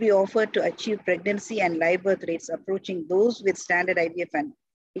could be offered to achieve pregnancy and live birth rates approaching those with standard IVF and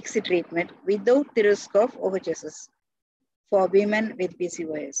ICSI treatment without the risk of OHSS for women with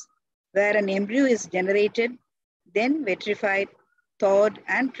PCOS, where an embryo is generated, then vitrified, thawed,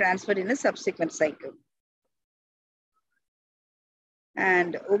 and transferred in a subsequent cycle.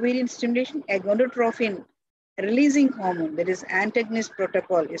 And ovarian stimulation, a gonadotropin releasing hormone, that is antagonist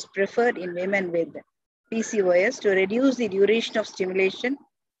protocol, is preferred in women with PCOS to reduce the duration of stimulation,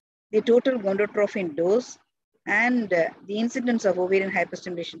 the total gonadotropin dose, and the incidence of ovarian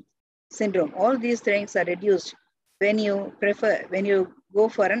hyperstimulation syndrome. All these things are reduced when you go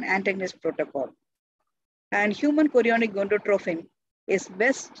for an antagonist protocol. And human chorionic gonadotropin is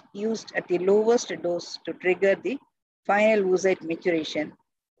best used at the lowest dose to trigger the final oocyte maturation.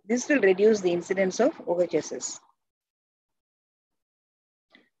 This will reduce the incidence of OHSS.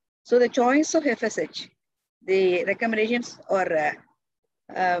 So the choice of FSH, the recommendations are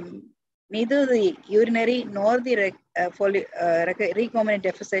neither the urinary nor the recombinant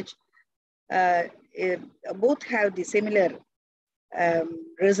FSH both have the similar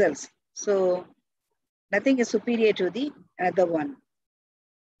results. So nothing is superior to the other one.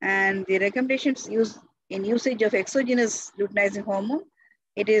 And the recommendations in usage of exogenous luteinizing hormone,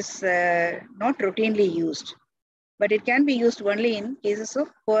 it is not routinely used, but it can be used only in cases of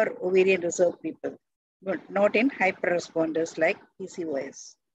poor ovarian reserve people, but not in hyper-responders like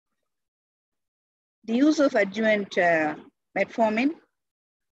PCOS. The use of adjuvant metformin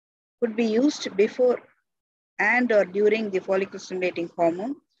could be used before and or during the follicle stimulating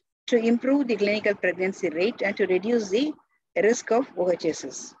hormone to improve the clinical pregnancy rate and to reduce the risk of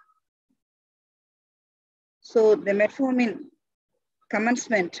OHSS. So the metformin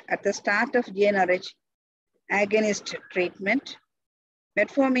commencement at the start of GnRH agonist treatment,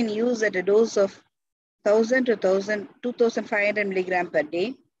 metformin used at a dose of 1000 to 2500 milligram per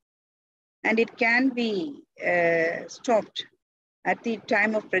day, and it can be stopped at the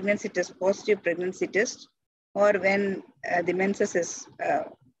time of pregnancy test, positive pregnancy test, or when the menses is,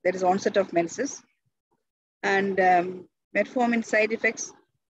 there is onset of menses. And metformin side effects,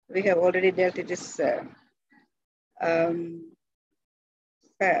 we have already dealt, it is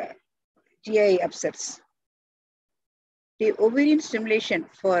GI upsets. The ovarian stimulation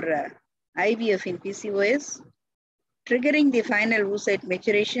for IVF in PCOS, triggering the final oocyte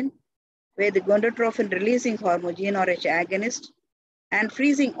maturation, where the gonadotropin releasing hormone GnRH agonist and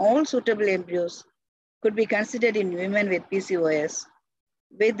freezing all suitable embryos could be considered in women with PCOS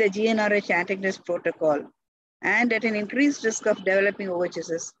with the GnRH antagonist protocol and at an increased risk of developing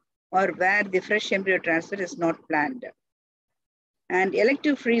OHSS or where the fresh embryo transfer is not planned. And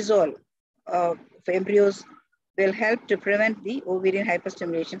elective freeze-all of embryos will help to prevent the ovarian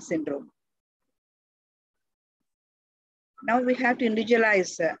hyperstimulation syndrome. Now we have to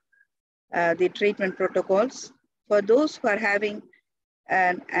individualize the treatment protocols. For those who are having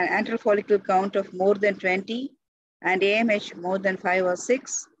an antral follicle count of more than 20 and AMH more than 5 or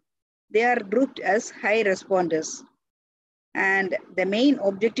 6, they are grouped as high responders. And the main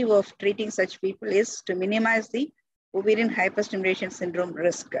objective of treating such people is to minimize the ovarian hyperstimulation syndrome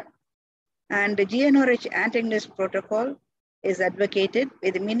risk. And the GnRH antagonist protocol is advocated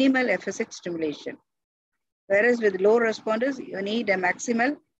with minimal FSH stimulation. Whereas with low responders, you need a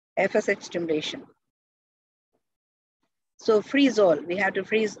maximal FSH stimulation. So freeze all, we have to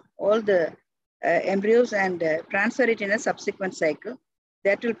freeze all the embryos and transfer it in a subsequent cycle.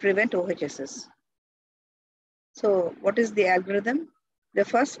 That will prevent OHSS. So what is the algorithm? The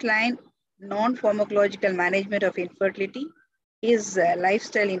first line, non-pharmacological management of infertility, is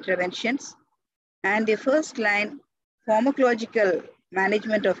lifestyle interventions. And the first line, pharmacological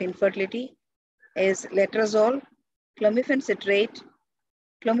management of infertility, is letrozole, clomiphene citrate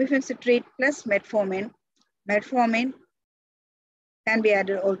plus metformin. Metformin can be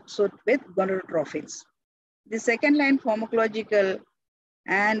added also with gonadotrophins. The second line pharmacological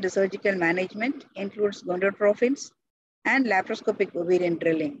and surgical management includes gonadotrophins and laparoscopic ovarian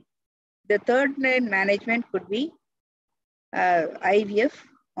drilling. The third line management could be IVF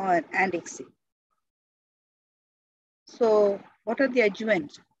and ICSI. So what are the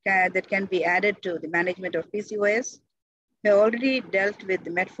adjuvants that can be added to the management of PCOS? We have already dealt with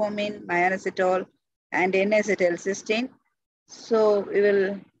metformin, myoinositol, and N-acetylcysteine. So we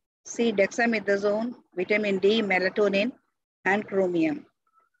will see dexamethasone, vitamin D, melatonin, and chromium.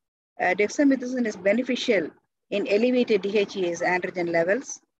 Dexamethasone is beneficial in elevated DHEAS androgen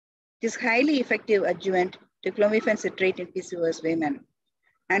levels. It is highly effective adjuvant to clomiphene citrate in PCOS women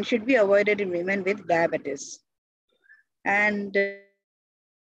and should be avoided in women with diabetes. And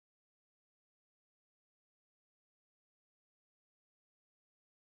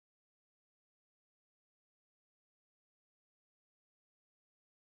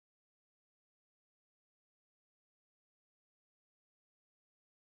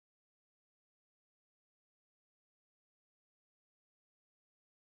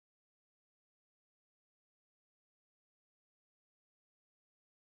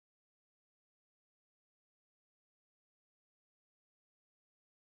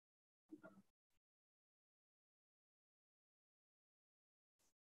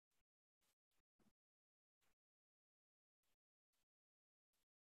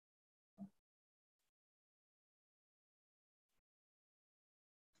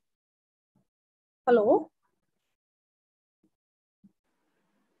Hello.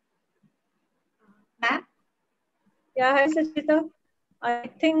 Ma'am? Yeah, hi, Sachita. I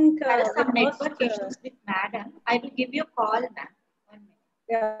think There are some we network lost, issues with madam. I will give you a call, ma'am. 1 minute.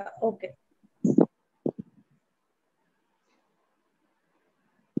 yeah, okay.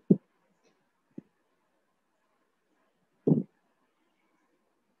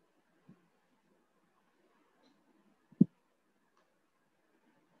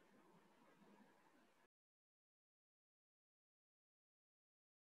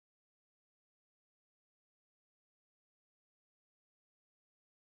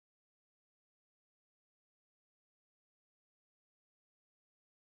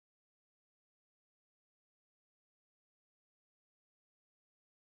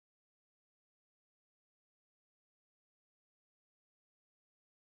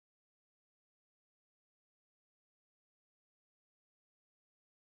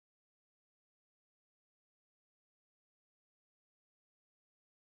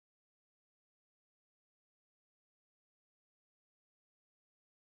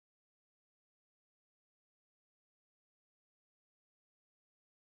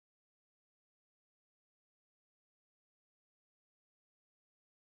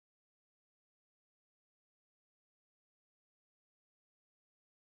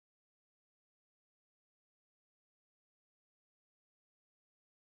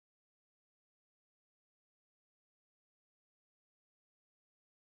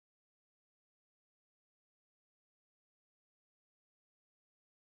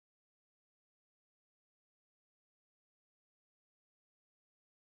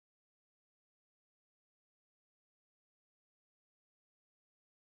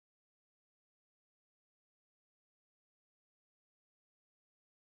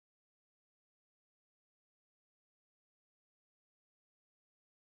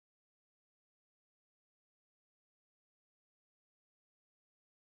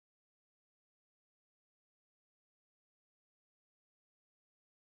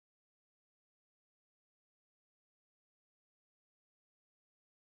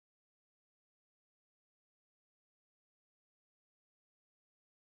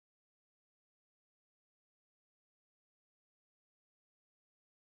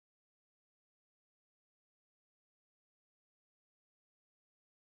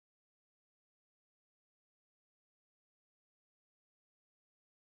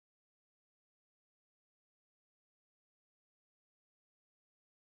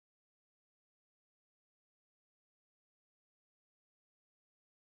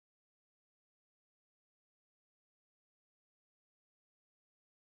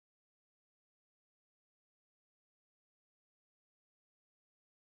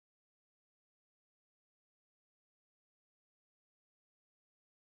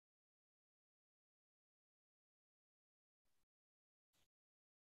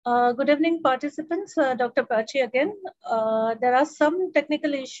 Good evening, participants. Dr. Prachi again. There are some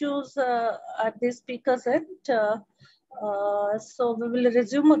technical issues at the speaker's end. So we will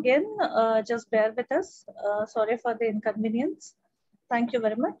resume again. Just bear with us. Sorry for the inconvenience. Thank you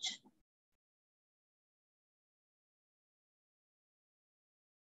very much.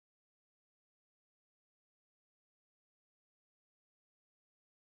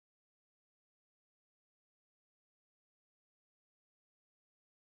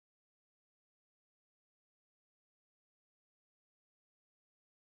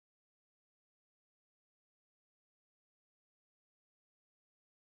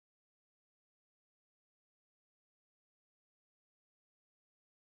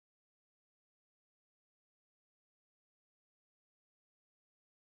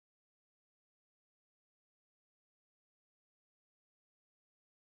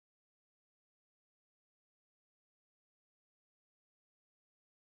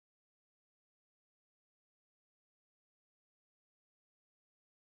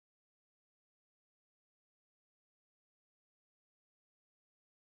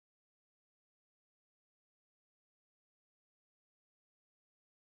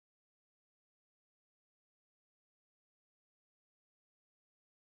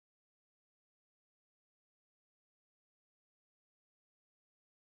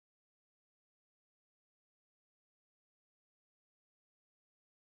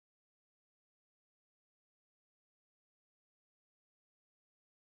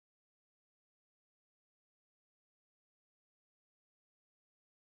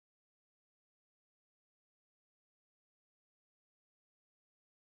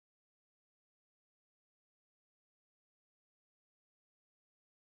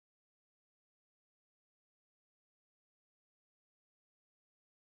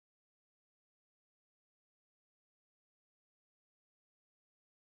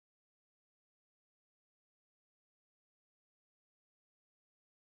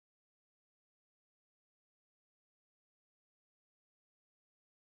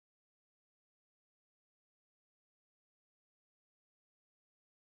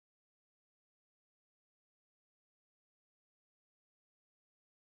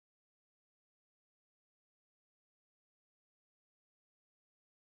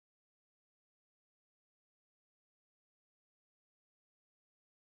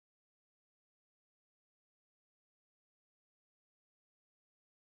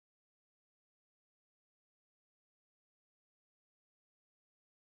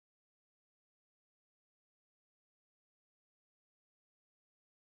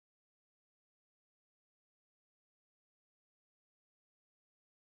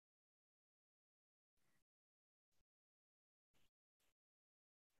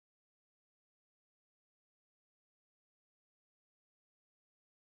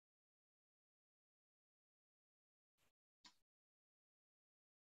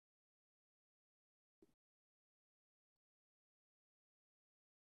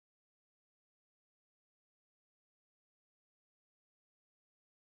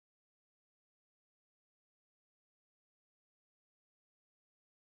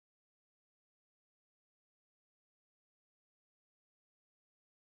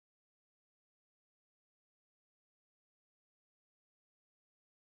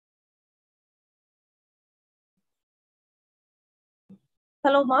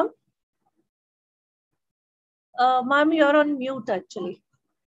 Hello, ma'am. Ma'am, you're on mute actually.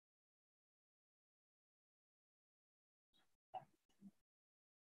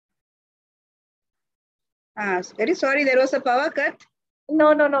 Very sorry, there was a power cut.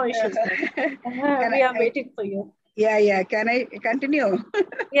 No issues. We are waiting for you. Yeah. Can I continue?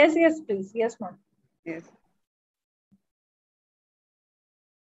 Yes, please. Yes, ma'am. Yes.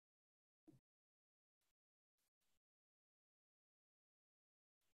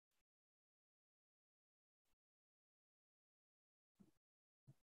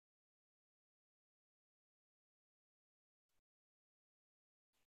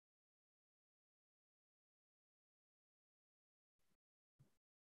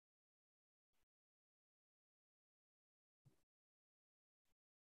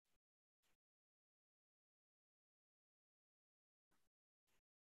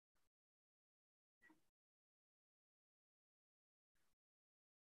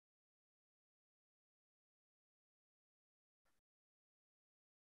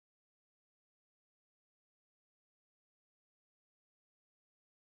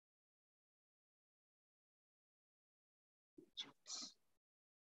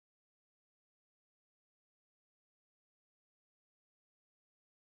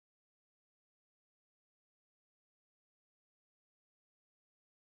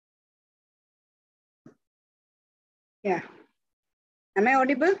 Yeah. Am I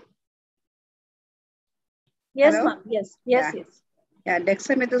audible? Yes, Hello? ma'am. Yes, yes, Yeah. yes. Yeah,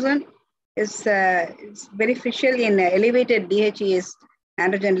 dexamethasone is beneficial in elevated DHEAS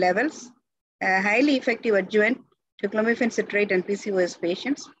androgen levels, a highly effective adjuvant to clomiphene citrate and PCOS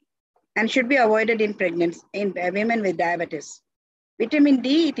patients, and should be avoided in pregnancy in women with diabetes. Vitamin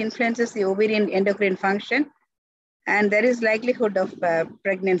D, it influences the ovarian endocrine function, and there is likelihood of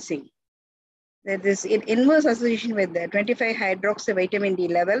pregnancy. There is in inverse association with the 25 hydroxy vitamin D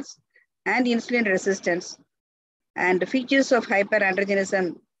levels and insulin resistance, and the features of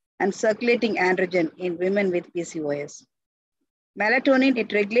hyperandrogenism and circulating androgen in women with PCOS. Melatonin,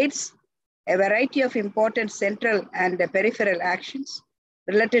 it regulates a variety of important central and peripheral actions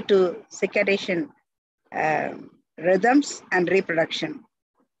related to circadian rhythms and reproduction.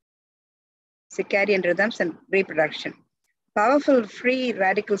 Circadian rhythms and reproduction. Powerful free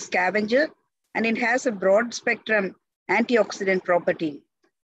radical scavenger, and it has a broad spectrum antioxidant property.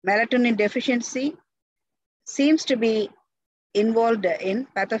 Melatonin deficiency seems to be involved in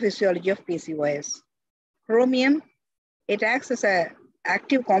pathophysiology of PCOS. Chromium, it acts as an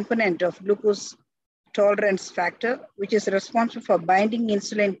active component of glucose tolerance factor, which is responsible for binding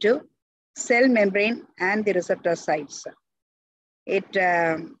insulin to cell membrane and the receptor sites. It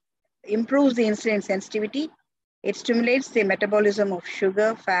improves the insulin sensitivity. It stimulates the metabolism of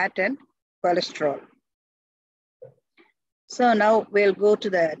sugar, fat, and cholesterol. So now we'll go to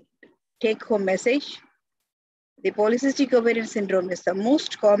the take-home message. The polycystic ovarian syndrome is the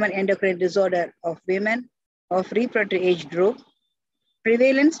most common endocrine disorder of women of reproductive age group.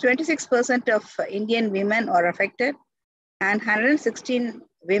 Prevalence, 26% of Indian women are affected and 116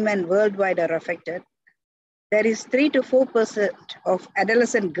 women worldwide are affected. There is 3 to 4% of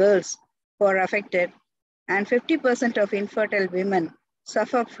adolescent girls who are affected, and 50% of infertile women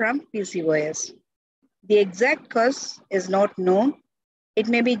suffer from PCOS. The exact cause is not known. It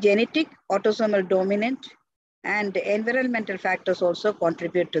may be genetic, autosomal dominant, and environmental factors also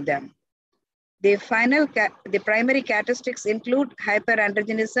contribute to them. The primary characteristics include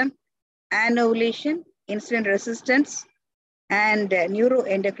hyperandrogenism, anovulation, insulin resistance, and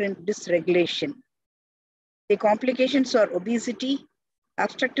neuroendocrine dysregulation. The complications are obesity,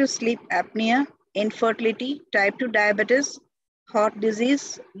 obstructive sleep apnea, infertility, type 2 diabetes, heart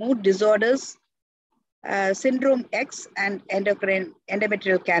disease, mood disorders, syndrome X, and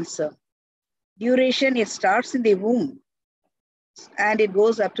endometrial cancer. Duration, it starts in the womb and it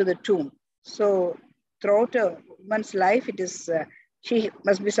goes up to the tomb. So throughout a woman's life, it is she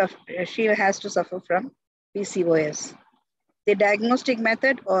has to suffer from PCOS. The diagnostic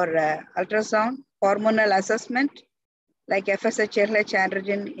method or ultrasound, hormonal assessment like FSH, LH,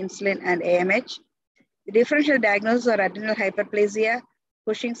 androgen, insulin, and AMH. The differential diagnosis are adrenal hyperplasia,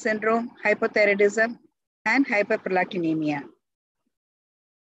 Cushing syndrome, hypothyroidism, and hyperprolactinemia.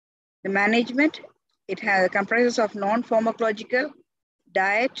 The management, it comprises of non-pharmacological,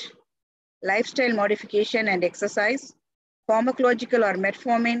 diet, lifestyle modification and exercise, pharmacological or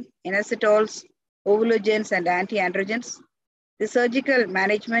metformin, inositols, ovulogens, and anti-androgens. The surgical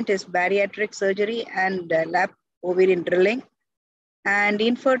management is bariatric surgery and lap ovarian drilling. And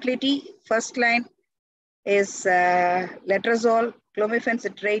infertility, first line is letrozole, clomiphene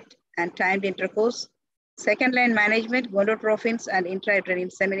citrate, and timed intercourse. Second line management, gonadotrophins and intrauterine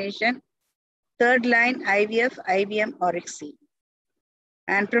insemination. Third line, IVF, IVM, or ICSI.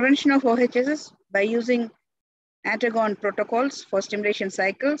 And prevention of OHSs by using antagon protocols for stimulation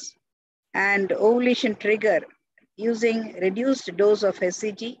cycles and ovulation trigger using reduced dose of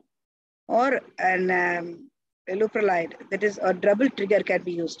HCG or an leuprolide, that is a double trigger can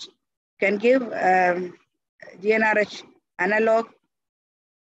be used. Can give GnRH analog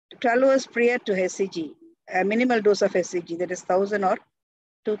 12 hours prior to HCG, a minimal dose of HCG, that is 1000 or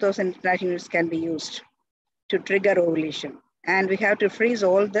 2000 international units can be used to trigger ovulation. And we have to freeze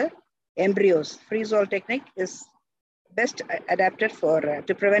all the embryos. Freeze-all technique is best adapted for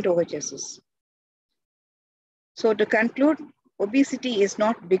to prevent OHSs. So to conclude, obesity is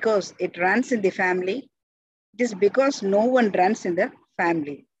not because it runs in the family. It is because no one runs in the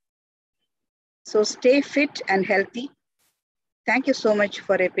family. So stay fit and healthy. Thank you so much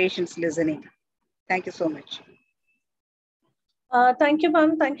for your patience listening. Thank you so much. Thank you,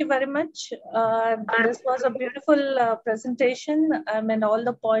 ma'am. Thank you very much. This was a beautiful presentation. I mean, all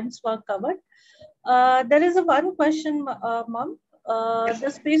the points were covered. There is one question, ma'am.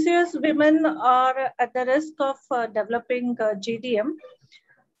 The PCOS women are at the risk of developing GDM.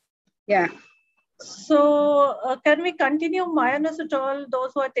 Yeah. So can we continue myoinositol,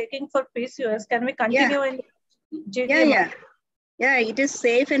 those who are taking for PCOS, can we continue in GDM? Yeah, it is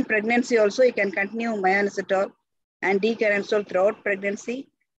safe in pregnancy also. You can continue myoinositol and D-caryopsol throughout pregnancy.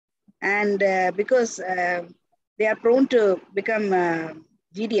 And because they are prone to become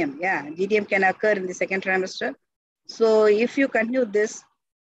GDM. Yeah, GDM can occur in the second trimester. So if you continue this,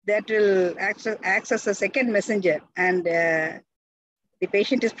 that will act as a second messenger, and the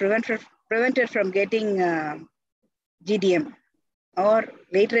patient is prevented from getting GDM or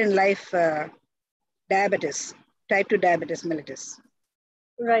later in life diabetes, type 2 diabetes mellitus.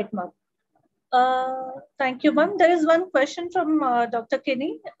 Right, ma'am. Thank you, ma'am. There is one question from Dr.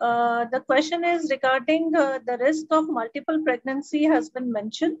 Kinney. The question is regarding the risk of multiple pregnancy has been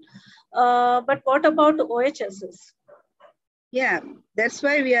mentioned, but what about OHSs? Yeah, that's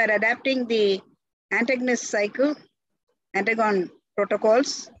why we are adapting the antagonist cycle, antagon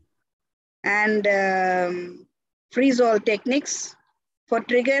protocols, and freeze-all techniques. For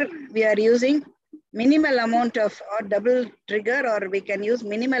trigger, we are using minimal amount of or double trigger, or we can use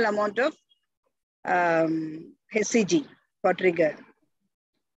minimal amount of HCG for trigger.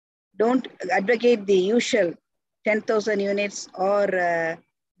 Don't advocate the usual 10,000 units or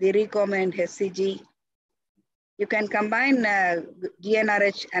the recombinant HCG. You can combine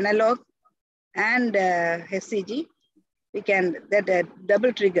GnRH analog and HCG. We can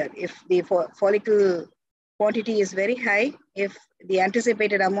double trigger if the follicle quantity is very high. If the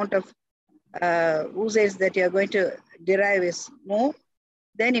anticipated amount of oocytes that you are going to derive is more,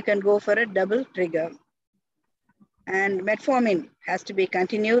 then you can go for a double trigger. And metformin has to be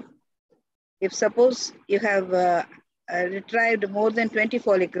continued. If suppose you have retrieved more than 20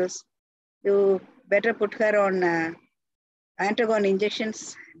 follicles, you better put her on antagon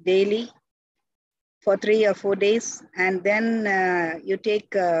injections daily for 3 or 4 days, and then you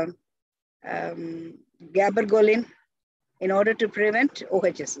take gabergolin in order to prevent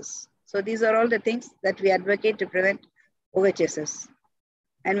OHSs. So these are all the things that we advocate to prevent OHSs.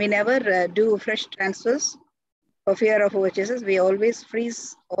 And we never do fresh transfers for fear of OHSs. We always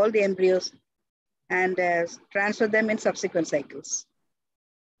freeze all the embryos and transfer them in subsequent cycles.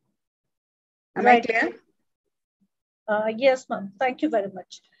 Am I clear? Yes, ma'am. Thank you very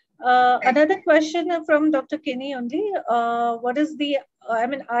much. Another question from Dr. Kinney only. What is the,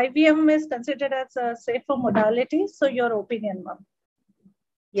 IVM is considered as a safer modality. So your opinion, ma'am?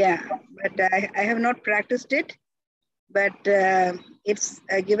 Yeah, but I have not practiced it, but it's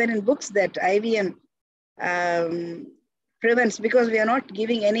given in books that IVM prevents, because we are not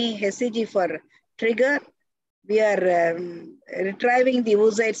giving any HCG for trigger. We are retrieving the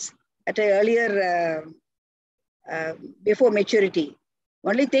oocytes at an earlier, before maturity.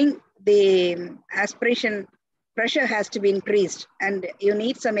 Only thing, the aspiration pressure has to be increased, and you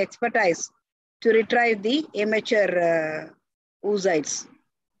need some expertise to retrieve the immature oocytes.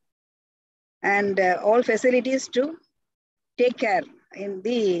 And all facilities to take care in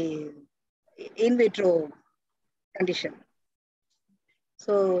the in vitro condition.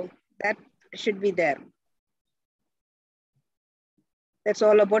 So that should be there. That's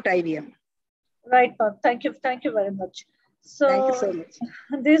all about IVM. Right, ma'am. Thank you very much. So thank you so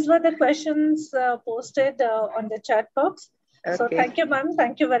much. These were the questions posted on the chat box. Okay. So thank you, ma'am.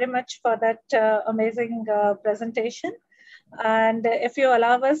 Thank you very much for that amazing presentation. And if you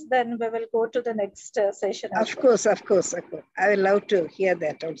allow us, then we will go to the next session. Of course. I would love to hear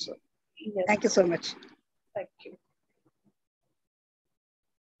that also. Yes. Thank you so much. Thank you.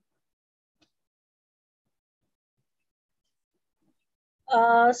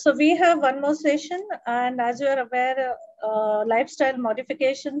 So we have one more session, and as you are aware, lifestyle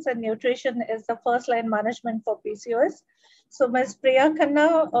modifications and nutrition is the first line management for PCOS. So Ms. Priya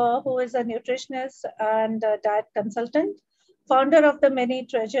Khanna, who is a nutritionist and diet consultant, founder of the Many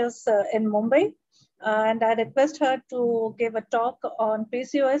Treasures in Mumbai, and I request her to give a talk on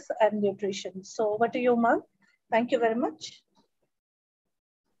PCOS and nutrition. So over to you, ma'am. Thank you very much.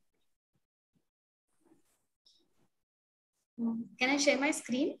 Can I share my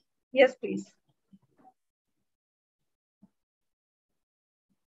screen? Yes, please.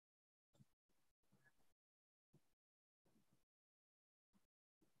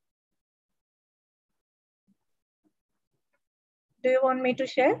 Do you want me to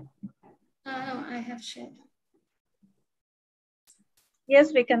share? No, I have shared.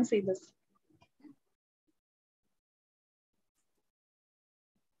 Yes, we can see this.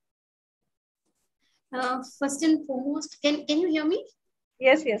 First and foremost, can you hear me?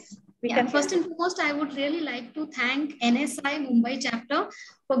 Yes. First and foremost, I would really like to thank NSI Mumbai chapter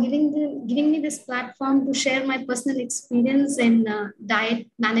for giving me this platform to share my personal experience in diet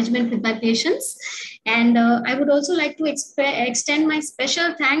management with my patients. And I would also like to extend my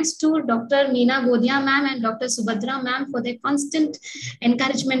special thanks to Dr. Meena Godia ma'am and Dr. Subhadra ma'am for their constant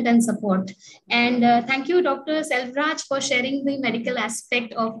encouragement and support. And thank you, Dr. Selvraj, for sharing the medical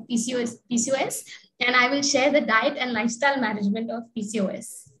aspect of PCOS. And I will share the diet and lifestyle management of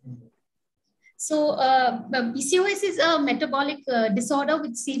PCOS. So PCOS is a metabolic disorder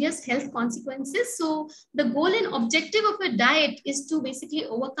with serious health consequences. So the goal and objective of a diet is to basically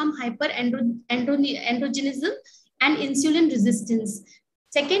overcome hyperandrogenism and insulin resistance.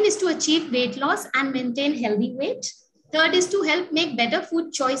 Second is to achieve weight loss and maintain healthy weight. Third is to help make better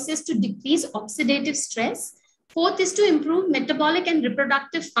food choices to decrease oxidative stress. Fourth is to improve metabolic and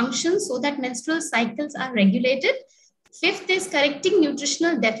reproductive functions so that menstrual cycles are regulated. Fifth is correcting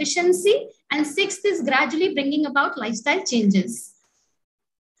nutritional deficiency. And sixth is gradually bringing about lifestyle changes.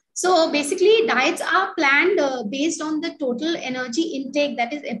 So basically, diets are planned based on the total energy intake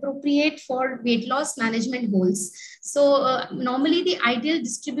that is appropriate for weight loss management goals. So normally the ideal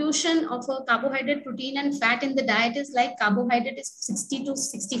distribution of a carbohydrate, protein, and fat in the diet is like carbohydrate is 60 to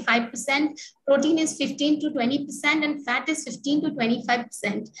 65%, protein is 15 to 20%, and fat is 15 to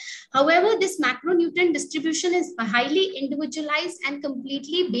 25%. However, this macronutrient distribution is highly individualized and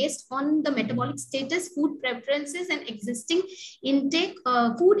completely based on the metabolic status, food preferences, and existing intake,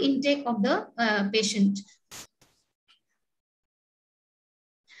 food intake of the patient.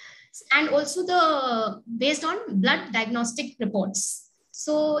 And also based on blood diagnostic reports.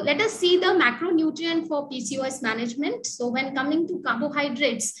 So let us see the macronutrient for PCOS management. So when coming to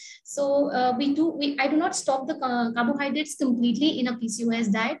carbohydrates, so I do not stop the carbohydrates completely in a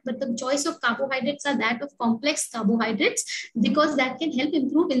PCOS diet, but the choice of carbohydrates are that of complex carbohydrates because that can help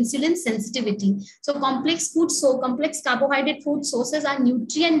improve insulin sensitivity. So complex carbohydrate food sources are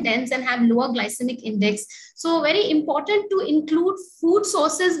nutrient dense and have lower glycemic index. So very important to include food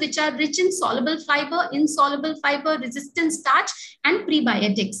sources which are rich in soluble fiber, insoluble fiber, resistant starch, and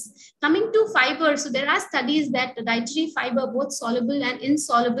prebiotics. Coming to fiber, so there are studies that dietary fiber, both soluble and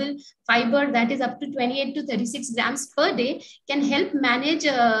insoluble fiber, that is up to 28 to 36 grams per day, can help manage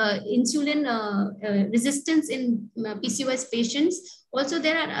insulin resistance in PCOS patients. Also,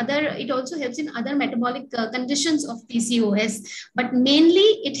 it also helps in other metabolic conditions of PCOS, but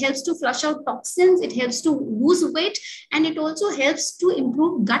mainly it helps to flush out toxins, it helps to lose weight, and it also helps to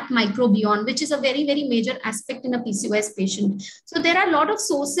improve gut microbiome, which is a very, very major aspect in a PCOS patient. So there are a lot of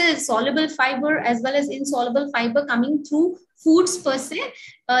sources, soluble fiber as well as insoluble fiber coming through foods per se,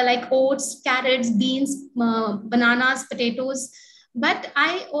 like oats, carrots, beans, bananas, potatoes. But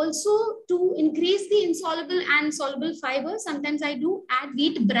I also, to increase the insoluble and soluble fiber, sometimes I do add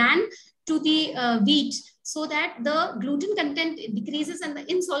wheat bran to the wheat so that the gluten content decreases and the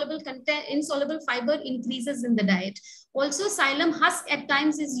insoluble fiber increases in the diet. Also, psyllium husk at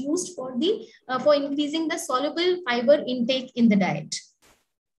times is used for increasing the soluble fiber intake in the diet.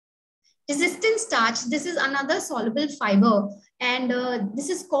 Resistant starch, this is another soluble fiber, and this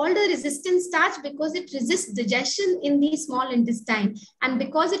is called a resistant starch because it resists digestion in the small intestine, and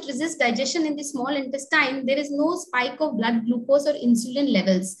because it resists digestion in the small intestine, there is no spike of blood glucose or insulin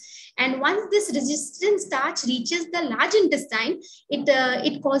levels. And once this resistant starch reaches the large intestine,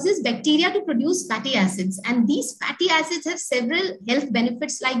 it causes bacteria to produce fatty acids. And these fatty acids have several health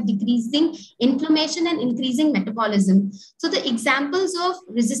benefits like decreasing inflammation and increasing metabolism. So the examples of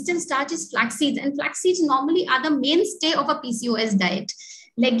resistant starch is flax seeds, and flax seeds normally are the mainstay of a PCOS diet.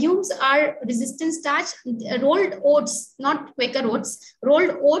 Legumes are resistant starch. Rolled oats, not Quaker oats,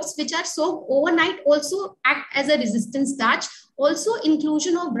 rolled oats which are soaked overnight also act as a resistant starch. Also,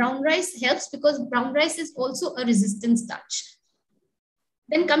 inclusion of brown rice helps because brown rice is also a resistant starch.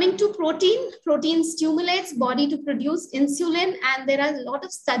 Then coming to protein, protein stimulates body to produce insulin, and there are a lot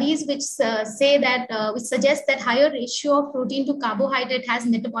of studies which say that, which suggest that higher ratio of protein to carbohydrate has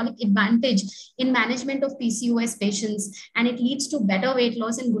metabolic advantage in management of PCOS patients, and it leads to better weight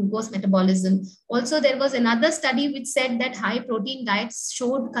loss and glucose metabolism. Also, there was another study which said that high protein diets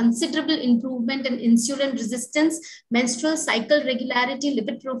showed considerable improvement in insulin resistance, menstrual cycle regularity,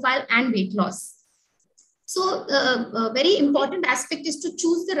 lipid profile, and weight loss. So a very important aspect is to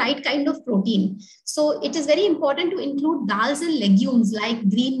choose the right kind of protein. So it is very important to include dals and legumes like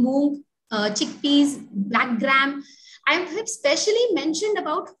green moong, chickpeas, black gram. I have specially mentioned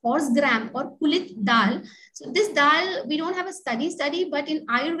about horse gram or kulit dal So this dal, we don't have a study, but in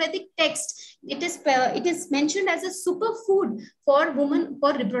Ayurvedic text, it is mentioned as a superfood for women,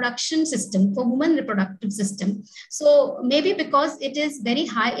 for reproduction system, for women reproductive system. So maybe because it is very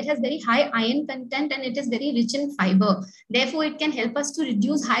high, it has very high iron content and it is very rich in fiber. Therefore, it can help us to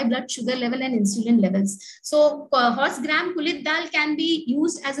reduce high blood sugar level and insulin levels. So horse gram kulit dal can be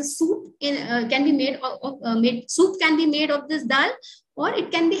used as a soup, can be made soup can be made of this dal, or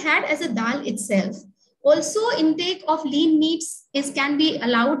it can be had as a dal itself. Also, intake of lean meats can be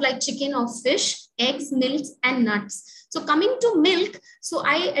allowed, like chicken or fish, eggs, milk, and nuts. So coming to milk, so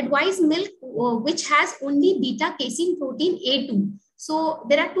I advise milk which has only beta casein protein A2. So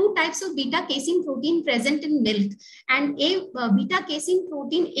there are two types of beta casein protein present in milk, and beta casein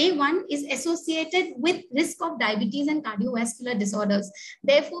protein A1 is associated with risk of diabetes and cardiovascular disorders.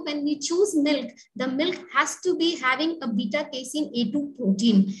 Therefore, when we choose milk, the milk has to be having a beta casein A2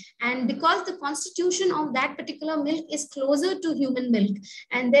 protein. And because the constitution of that particular milk is closer to human milk,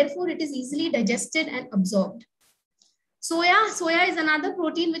 and therefore it is easily digested and absorbed. Soya is another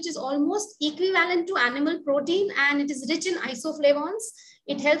protein which is almost equivalent to animal protein, and it is rich in isoflavones.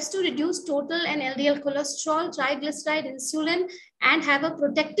 It helps to reduce total and LDL cholesterol, triglyceride, insulin, and have a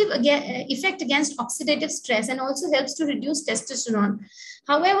protective effect against oxidative stress, and also helps to reduce testosterone.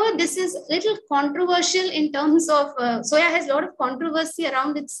 However, this is a little controversial in terms of, soya has a lot of controversy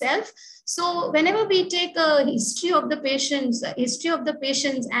around itself. So whenever we take a history of the patients,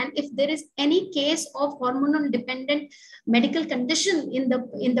 and if there is any case of hormonal dependent medical condition in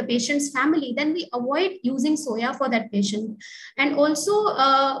the patient's family, then we avoid using soya for that patient. And also,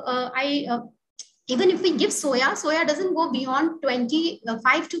 even if we give soya doesn't go beyond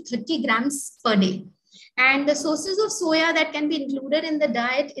 25 to 30 grams per day. And the sources of soya that can be included in the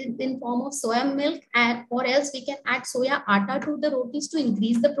diet is in form of soya milk, or else we can add soya atta to the rotis to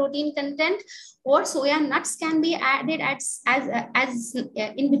increase the protein content, or soya nuts can be added as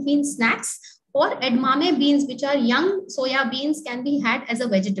in between snacks, or edamame beans, which are young soya beans, can be had as a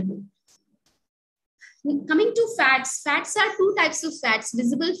vegetable. Coming to fats, fats are two types of fats,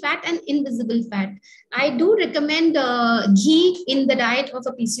 visible fat and invisible fat. I do recommend ghee in the diet of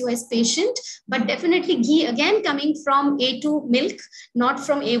a PCOS patient, but definitely ghee again coming from A2 milk, not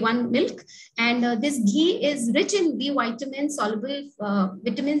from A1 milk. And this ghee is rich in B vitamins, soluble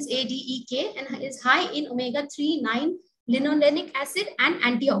vitamins A, D, E, K, and is high in omega-3, 9, linolenic acid, and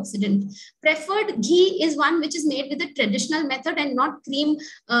antioxidant. Preferred ghee is one which is made with a traditional method and not cream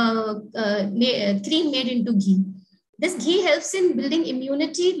made into ghee. This ghee helps in building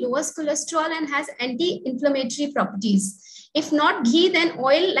immunity, lowers cholesterol, and has anti-inflammatory properties. If not ghee, then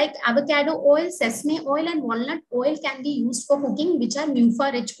oil like avocado oil, sesame oil, and walnut oil can be used for cooking, which are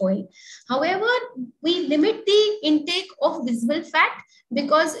MUFA-rich oil. However, we limit the intake of visible fat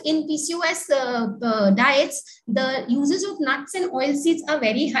because in PCOS diets, the usage of nuts and oil seeds are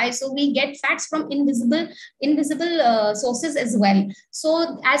very high. So we get fats from invisible sources as well.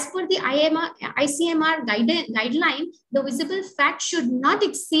 So as per the ICMR guideline, the visible fat should not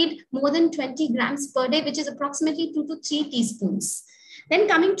exceed more than 20 grams per day, which is approximately 2 to 3 teaspoons. Then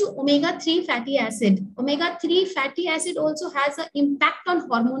coming to omega-3 fatty acid. Omega-3 fatty acid also has an impact on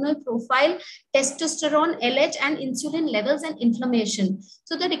hormonal profile, testosterone, LH, and insulin levels and inflammation.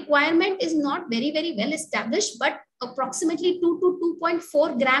 So the requirement is not very, very well established, but approximately 2 to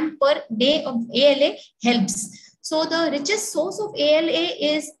 2.4 gram per day of ALA helps. So the richest source of ALA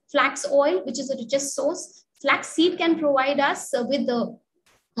is flax oil, which is the richest source. Flaxseed can provide us with the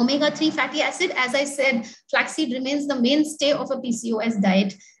omega-3 fatty acid. As I said, flaxseed remains the mainstay of a PCOS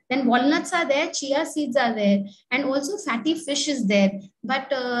diet. Then walnuts are there, chia seeds are there, and also fatty fish is there. But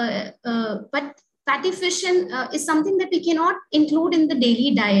fatty fish is something that we cannot include in the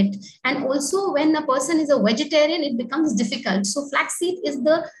daily diet. And also when a person is a vegetarian, it becomes difficult. So flaxseed is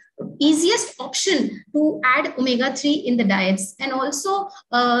the easiest option to add omega-3 in the diets. And also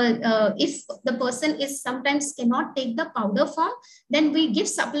if the person is sometimes cannot take the powder form, then we give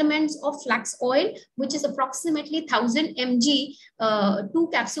supplements of flax oil, which is approximately 1000 mg, 2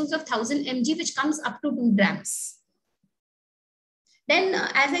 capsules of 1000 mg, which comes up to 2 grams. Then,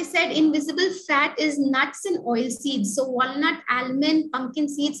 as I said, invisible fat is nuts and oil seeds. So walnut, almond, pumpkin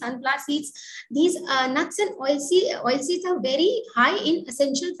seeds, sunflower seeds. These nuts and oil seeds are very high in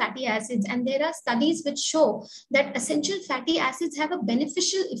essential fatty acids. And there are studies which show that essential fatty acids have a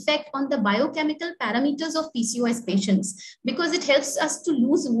beneficial effect on the biochemical parameters of PCOS patients because it helps us to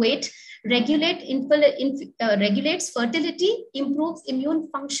lose weight, regulates fertility, improves immune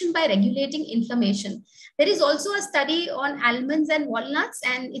function by regulating inflammation. There is also a study on almonds and walnuts,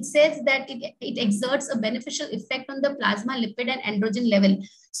 and it says that it exerts a beneficial effect on the plasma lipid and androgen level.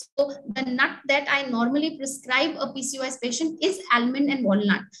 So the nut that I normally prescribe a PCOS patient is almond and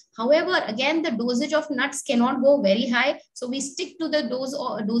walnut. However, again, the dosage of nuts cannot go very high. So we stick to the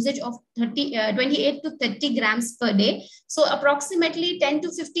dosage of 28 to 30 grams per day. So approximately 10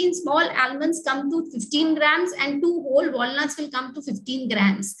 to 15 small almonds come to 15 grams and 2 whole walnuts will come to 15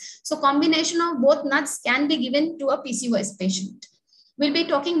 grams. So combination of both nuts can be given to a PCOS patient. We'll be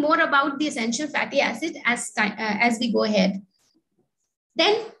talking more about the essential fatty acid as we go ahead.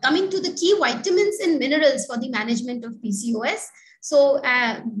 Then coming to the key vitamins and minerals for the management of PCOS. So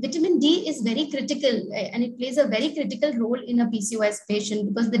vitamin D is very critical and it plays a very critical role in a PCOS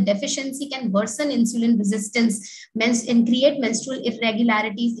patient because the deficiency can worsen insulin resistance and create menstrual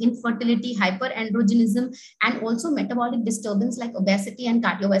irregularities, infertility, hyperandrogenism, and also metabolic disturbance like obesity and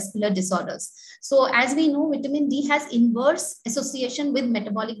cardiovascular disorders. So as we know, vitamin D has inverse association with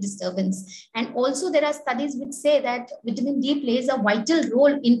metabolic disturbance. And also there are studies which say that vitamin D plays a vital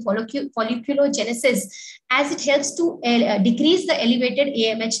role in folliculogenesis as it helps to decrease the elevated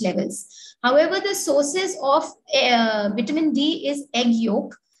AMH levels. However, the sources of vitamin D is egg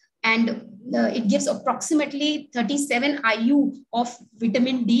yolk, and it gives approximately 37 IU of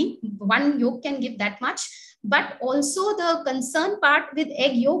vitamin D. One yolk can give that much. But also the concern part with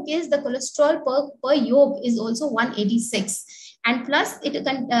egg yolk is the cholesterol per yolk is also 186. And plus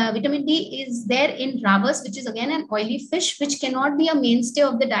vitamin D is there in ravas, which is again an oily fish, which cannot be a mainstay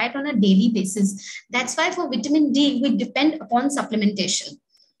of the diet on a daily basis. That's why for vitamin D, we depend upon supplementation.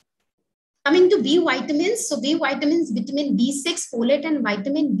 Coming to B vitamins, so B vitamins, vitamin B6, folate, and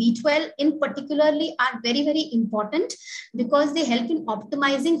vitamin B12 in particularly are very, very important because they help in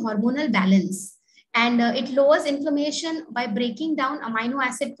optimizing hormonal balance. And it lowers inflammation by breaking down amino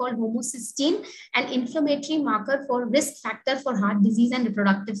acid called homocysteine, an inflammatory marker for risk factor for heart disease and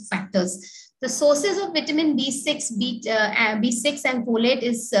reproductive factors. The sources of vitamin B6, B6 and folate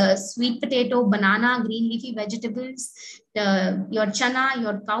is sweet potato, banana, green leafy vegetables, your chana,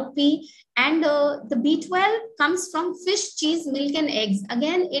 your cowpea. And the B12 comes from fish, cheese, milk, and eggs.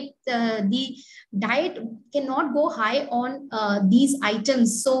 Again, the diet cannot go high on these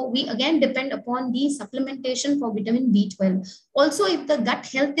items. So we again depend upon the supplementation for vitamin B12. Also, if the gut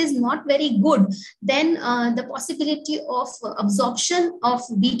health is not very good, then the possibility of absorption of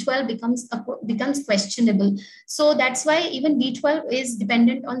B12 becomes questionable. So that's why even B12 is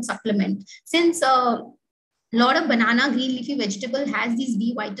dependent on supplement. Since a lot of banana, green leafy vegetable has these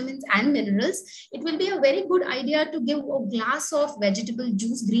B vitamins and minerals, it will be a very good idea to give a glass of vegetable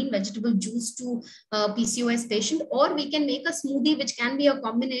juice, green vegetable juice to a PCOS patient, or we can make a smoothie, which can be a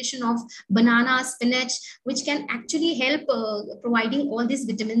combination of banana, spinach, which can actually help providing all these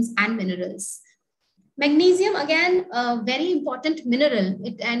vitamins and minerals. Magnesium, again, a very important mineral,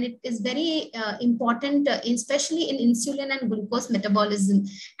 and it is very important, especially in insulin and glucose metabolism.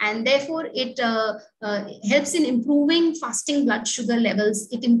 And therefore, it helps in improving fasting blood sugar levels.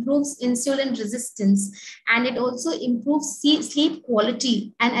 It improves insulin resistance, and it also improves sleep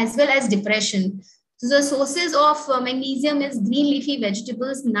quality and as well as depression. So the sources of magnesium is green leafy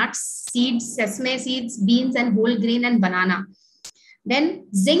vegetables, nuts, seeds, sesame seeds, beans, and whole grain and banana. Then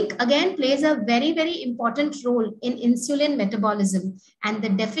zinc again plays a very, very important role in insulin metabolism, and the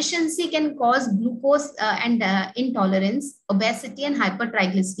deficiency can cause glucose and intolerance, obesity, and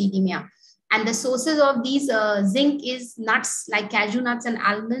hypertriglyceridemia. And the sources of these zinc is nuts like cashew nuts and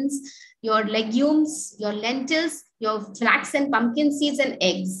almonds, your legumes, your lentils, your flax and pumpkin seeds, and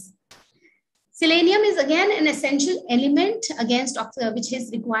eggs. Selenium is again an essential element against which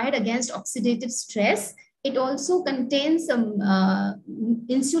is required against oxidative stress. It also contains some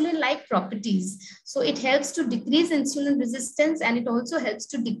insulin-like properties. So it helps to decrease insulin resistance, and it also helps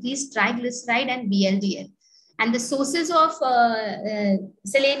to decrease triglyceride and VLDL. And the sources of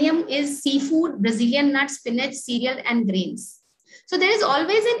selenium is seafood, Brazilian nuts, spinach, cereal, and grains. So there is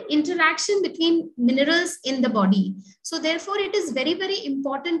always an interaction between minerals in the body. So therefore, it is very, very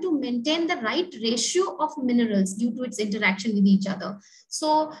important to maintain the right ratio of minerals due to its interaction with each other.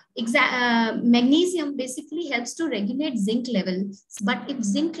 So magnesium basically helps to regulate zinc levels. But if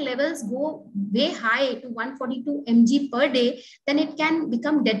zinc levels go way high to 142 mg per day, then it can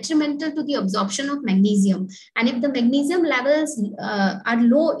become detrimental to the absorption of magnesium. And if the magnesium levels are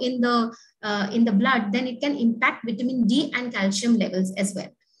low in the blood, then it can impact vitamin D and calcium levels as well.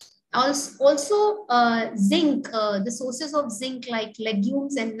 Also, zinc, the sources of zinc like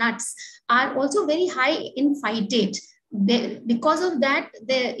legumes and nuts are also very high in phytate. Because of that,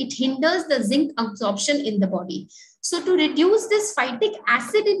 it hinders the zinc absorption in the body. So to reduce this phytic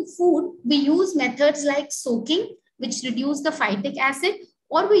acid in food, we use methods like soaking, which reduce the phytic acid,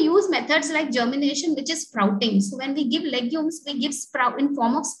 Or we use methods like germination, which is sprouting. So when we give legumes, we give sprout in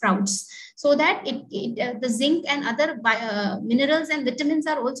form of sprouts, so that the zinc and other minerals and vitamins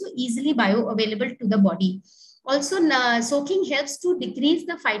are also easily bioavailable to the body. Also, soaking helps to decrease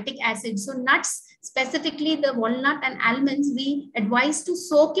the phytic acid. So nuts, specifically the walnut and almonds, we advise to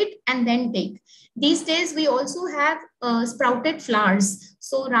soak it and then take. These days, we also have sprouted flours.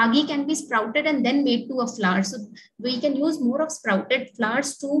 So ragi can be sprouted and then made to a flour. So we can use more of sprouted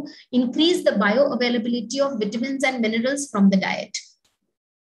flours to increase the bioavailability of vitamins and minerals from the diet.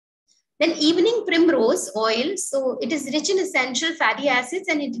 Then evening primrose oil. So it is rich in essential fatty acids,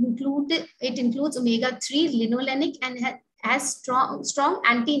 and it includes omega-3, linolenic, and has strong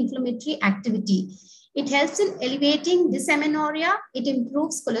anti-inflammatory activity. It helps in elevating dysamenorrhea. It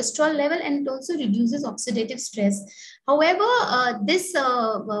improves cholesterol level, and it also reduces oxidative stress. However, this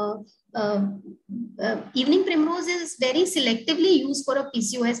evening primrose is very selectively used for a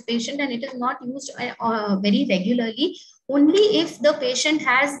PCOS patient, and it is not used very regularly. Only if the patient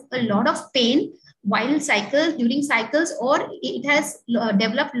has a lot of pain while during cycles, or it has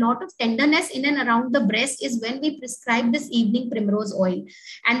developed a lot of tenderness in and around the breast, is when we prescribe this evening primrose oil.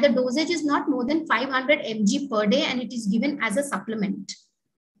 And the dosage is not more than 500 mg per day, and it is given as a supplement.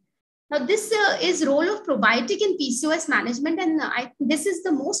 Now, this is role of probiotic in PCOS management, and this is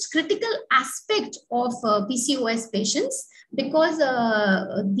the most critical aspect of PCOS patients, because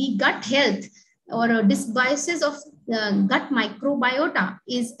the gut health or dysbiosis of gut microbiota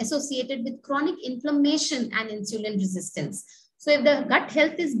is associated with chronic inflammation and insulin resistance. So if the gut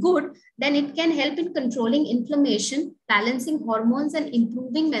health is good, then it can help in controlling inflammation, balancing hormones, and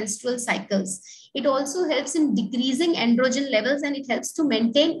improving menstrual cycles. It also helps in decreasing androgen levels, and it helps to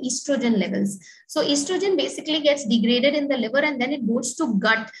maintain estrogen levels. So estrogen basically gets degraded in the liver, and then it goes to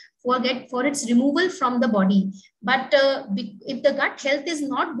gut for its removal from the body. But if the gut health is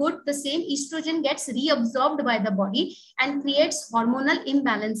not good, the same estrogen gets reabsorbed by the body and creates hormonal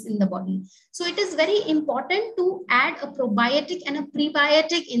imbalance in the body. So it is very important to add a probiotic and a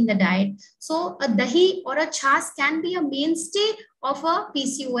prebiotic in the diet. So a dahi or a chas can be a mainstay of a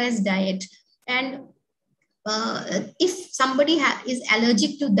PCOS diet. And if somebody is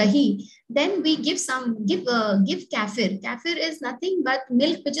allergic to dahi, then we give kefir. Kefir is nothing but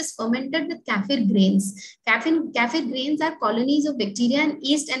milk which is fermented with kefir grains. Kefir grains are colonies of bacteria and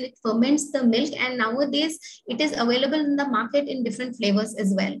yeast, and it ferments the milk. And nowadays it is available in the market in different flavors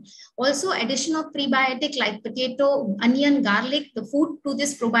as well. Also, addition of prebiotic like potato, onion, garlic, the food to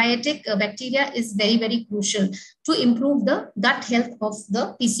this probiotic bacteria is very, very crucial to improve the gut health of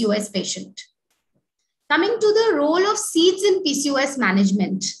the PCOS patient. Coming to the role of seeds in PCOS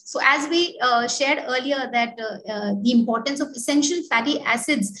management. So as we shared earlier that the importance of essential fatty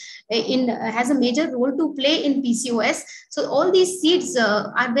acids has a major role to play in PCOS. So all these seeds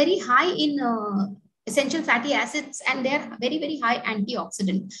are very high in essential fatty acids, and they're very, very high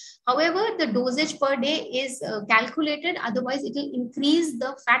antioxidant. However, the dosage per day is calculated, otherwise it will increase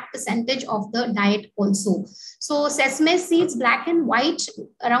the fat percentage of the diet also. So sesame seeds, black and white,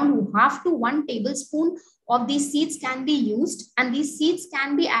 around 1/2 to 1 tablespoon of these seeds can be used, and these seeds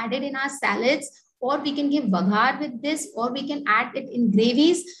can be added in our salads, or we can give baghar with this, or we can add it in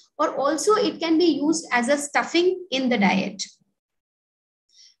gravies, or also it can be used as a stuffing in the diet.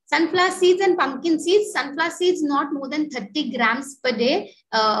 Sunflower seeds and pumpkin seeds. Sunflower seeds not more than 30 grams per day,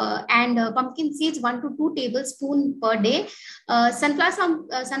 and pumpkin seeds 1 to 2 tablespoons per day.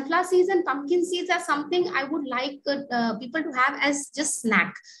 Sunflower seeds and pumpkin seeds are something I would like people to have as just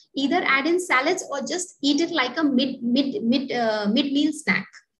snack. Either add in salads or just eat it like a mid-meal snack.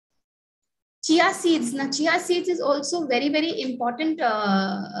 Chia seeds. Now, chia seeds is also very, very important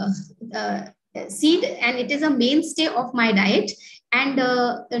seed, and it is a mainstay of my diet. And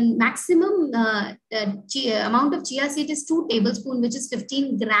the maximum amount of chia seed is 2 tablespoons, which is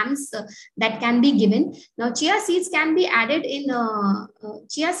 15 grams that can be given. Now, chia seeds can be added in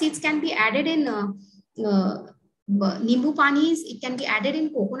nimbu panis. It can be added in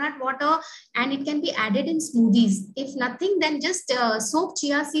coconut water, and it can be added in smoothies. If nothing, then just soak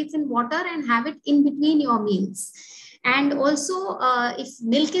chia seeds in water and have it in between your meals. And also, if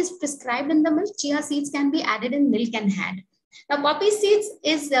milk is prescribed in the milk, chia seeds can be added in milk and had. Now, poppy seeds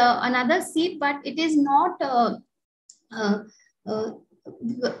is another seed, but it is not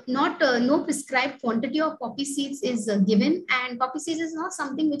no prescribed quantity of poppy seeds is given, and poppy seeds is not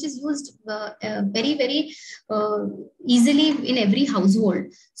something which is used very, very easily in every household.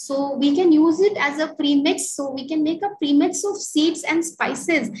 So we can use it as a premix. So we can make a premix of seeds and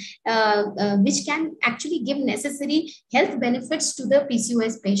spices, which can actually give necessary health benefits to the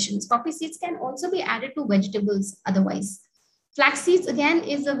PCOS patients. Poppy seeds can also be added to vegetables otherwise. Flax seeds again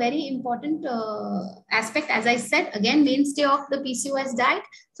is a very important aspect. As I said, again, mainstay of the PCOS diet.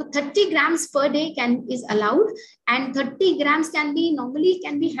 So 30 grams per day is allowed, and 30 grams can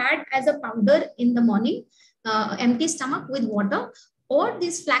be had as a powder in the morning, empty stomach with water, or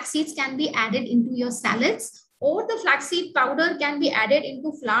these flax seeds can be added into your salads, or the flaxseed powder can be added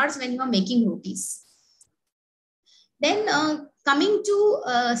into flours when you are making rotis. Then coming to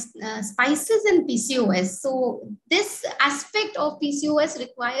spices and PCOS. So this aspect of PCOS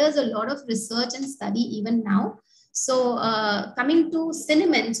requires a lot of research and study even now. So coming to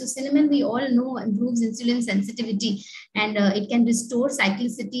cinnamon. So cinnamon, we all know, improves insulin sensitivity, and it can restore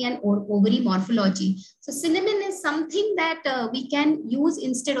cyclicity and ovary morphology. So cinnamon is something that we can use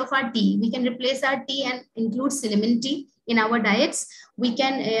instead of our tea. We can replace our tea and include cinnamon tea in our diets. We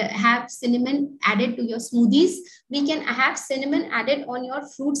can have cinnamon added to your smoothies. We can have cinnamon added on your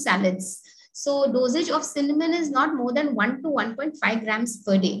fruit salads. So dosage of cinnamon is not more than 1 to 1.5 grams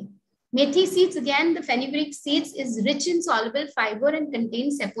per day. Methi seeds, again, the fenugreek seeds is rich in soluble fiber and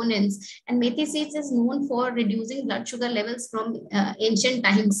contains saponins. And methi seeds is known for reducing blood sugar levels from ancient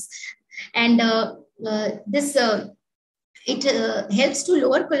times. And it helps to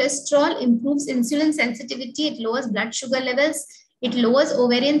lower cholesterol, improves insulin sensitivity, it lowers blood sugar levels, it lowers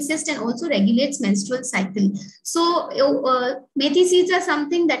ovarian cyst, and also regulates menstrual cycle. So methi seeds are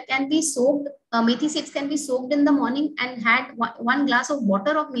something that can be soaked. Methi seeds can be soaked in the morning and had one glass of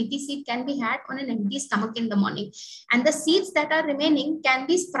water of methi seed can be had on an empty stomach in the morning. And the seeds that are remaining can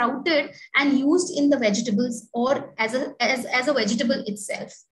be sprouted and used in the vegetables or as a vegetable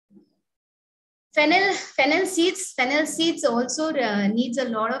itself. Fennel seeds also needs a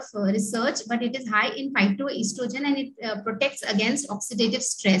lot of research, but it is high in phytoestrogen and it protects against oxidative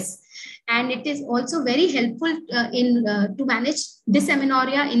stress. And it is also very helpful to manage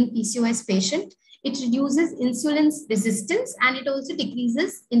dysamenorrhea in PCOS patient. It reduces insulin resistance and it also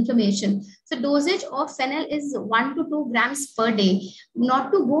decreases inflammation. So dosage of fennel is 1 to 2 grams per day,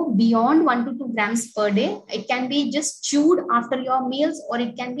 not to go beyond 1 to 2 grams per day. It can be just chewed after your meals, or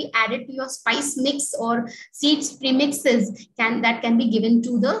it can be added to your spice mix or seeds premixes that can be given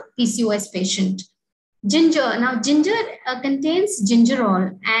to the PCOS patient. Ginger. Now, ginger contains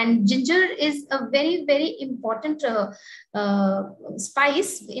gingerol, and ginger is a very, very important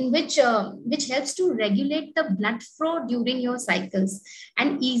spice in which helps to regulate the blood flow during your cycles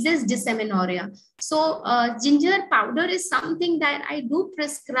and eases dysamenorrhea. So, ginger powder is something that I do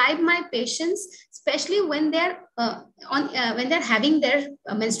prescribe my patients, especially when they're when they're having their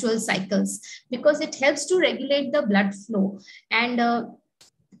menstrual cycles, because it helps to regulate the blood flow. And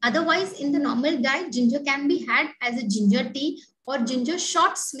otherwise, in the normal diet, ginger can be had as a ginger tea, or ginger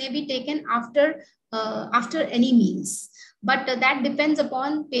shots may be taken after any meals. But that depends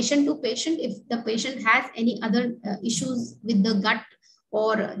upon patient to patient. If the patient has any other issues with the gut,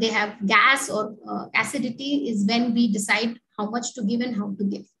 or they have gas or acidity, is when we decide how much to give and how to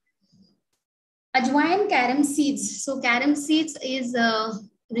give. Ajwain carom seeds. So carom seeds is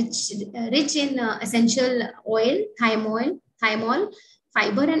rich in essential oil, thymol,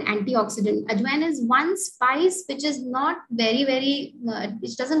 fiber and antioxidant. Ajwain is one spice which is not very,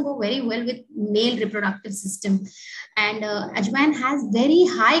 which doesn't go very well with male reproductive system. And ajwain has very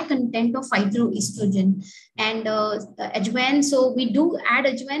high content of phytoestrogen. And ajwain, so we do add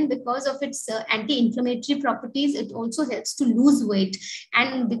ajwain because of its anti-inflammatory properties. It also helps to lose weight.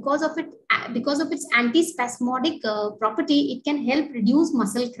 And because of its anti-spasmodic property, it can help reduce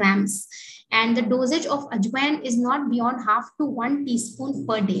muscle cramps. And the dosage of ajwain is not beyond half to 1 teaspoon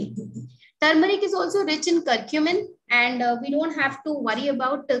per day. Turmeric is also rich in curcumin, and we don't have to worry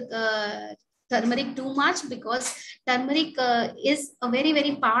about turmeric too much, because turmeric is a very,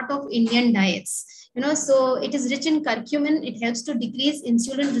 very part of Indian diets. So it is rich in curcumin. It helps to decrease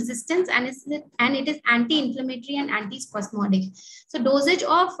insulin resistance, and it is anti-inflammatory and anti-spasmodic. So dosage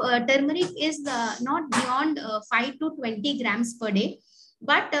of turmeric is not beyond 5 to 20 grams per day.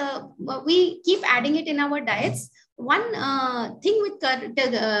 But we keep adding it in our diets. One thing with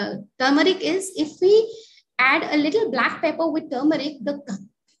turmeric is, if we add a little black pepper with turmeric, the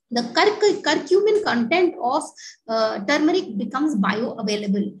curcumin content of turmeric becomes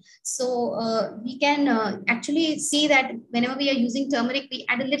bioavailable. So we can actually see that whenever we are using turmeric, we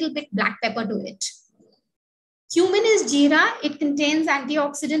add a little bit black pepper to it. Cumin is jeera. It contains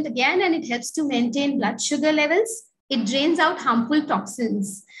antioxidant again, and it helps to maintain blood sugar levels. It drains out harmful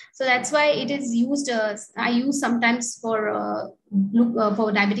toxins. So that's why it is used. I use sometimes for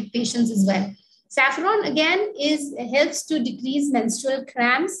diabetic patients as well. Saffron again helps to decrease menstrual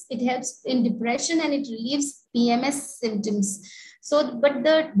cramps. It helps in depression, and it relieves PMS symptoms. So, but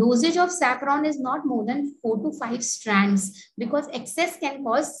the dosage of saffron is not more than 4 to 5 strands, because excess can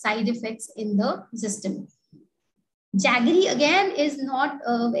cause side effects in the system. Jaggery again is not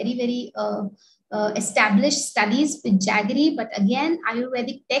very established studies with jaggery, but again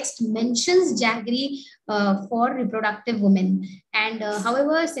Ayurvedic text mentions jaggery for reproductive women. And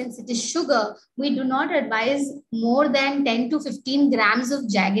however, since it is sugar, we do not advise more than 10 to 15 grams of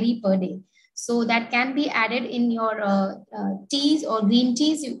jaggery per day. So that can be added in your teas or green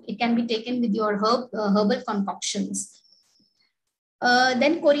teas. It can be taken with your herbal concoctions.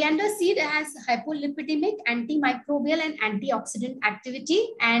 Then coriander seed has hypolipidemic, antimicrobial, and antioxidant activity.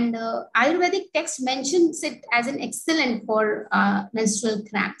 And Ayurvedic text mentions it as an excellent for menstrual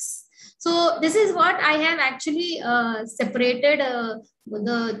cramps. So this is what I have actually separated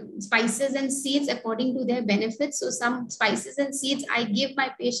the spices and seeds according to their benefits. So some spices and seeds I give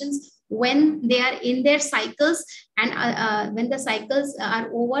my patients when they are in their cycles, and when the cycles are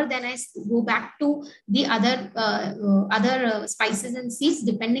over, then I go back to the other spices and seeds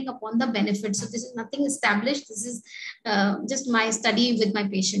depending upon the benefits. So this is nothing established. This is just my study with my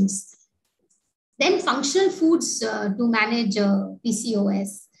patients. Then functional foods to manage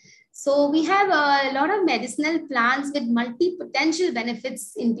PCOS. So we have a lot of medicinal plants with multi-potential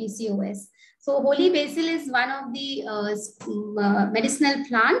benefits in PCOS. So holy basil is one of the medicinal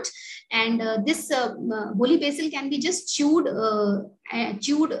plant, and this holy basil can be just chewed and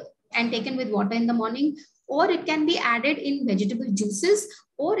taken with water in the morning, or it can be added in vegetable juices,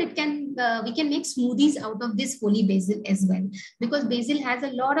 or it can we can make smoothies out of this holy basil as well, because basil has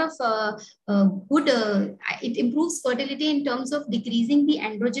a lot of it improves fertility in terms of decreasing the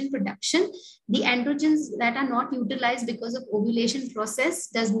androgen production. The androgens that are not utilized because of ovulation process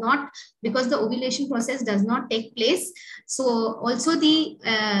because the ovulation process does not take place. So also the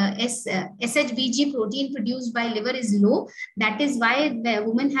SHBG protein produced by liver is low. That is why the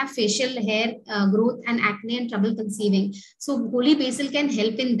women have facial hair growth and acne and trouble conceiving. So holy basil can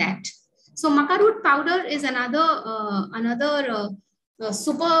help in that. So maca root powder is another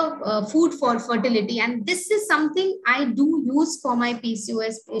super food for fertility, and this is something I do use for my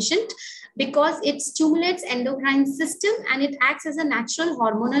PCOS patient because it stimulates endocrine system and it acts as a natural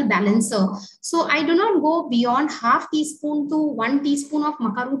hormonal balancer. So I do not go beyond half teaspoon to 1 teaspoon of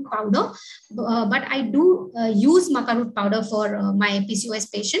maca root powder, but I do use maca root powder for my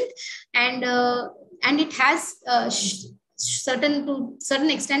PCOS patient, and it has certain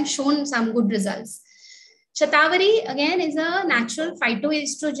extent shown some good results. Shatavari again is a natural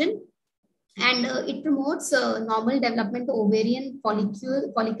phytoestrogen, and it promotes normal development of ovarian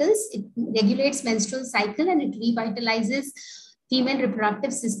follicles. It regulates menstrual cycle, and it revitalizes female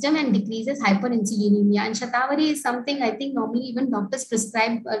reproductive system and decreases hyperinsulinemia. And Shatavari is something I think normally even doctors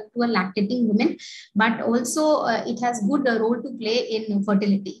prescribe to a lactating woman, but also it has good role to play in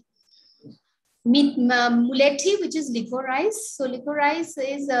fertility. Mulethi, which is licorice. So licorice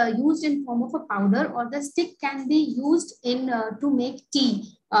is used in form of a powder, or the stick can be used in to make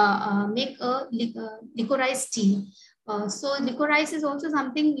tea, make a licorice tea. So licorice is also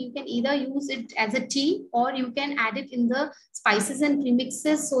something you can either use it as a tea, or you can add it in the spices and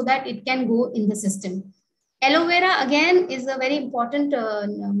premixes so that it can go in the system. Aloe vera again is a very important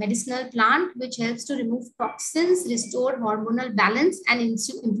medicinal plant which helps to remove toxins, restore hormonal balance, and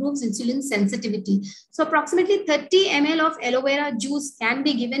improves insulin sensitivity. So approximately 30 ml of aloe vera juice can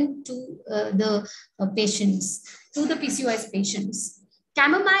be given to the patients, to the PCOS patients.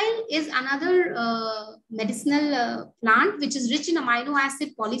 Chamomile is another medicinal plant which is rich in amino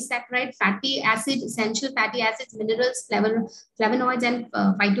acid, polysaccharide, fatty acid, essential fatty acids, minerals, flavonoids, and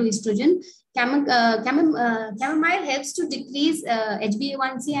phytoestrogen. Chamomile helps to decrease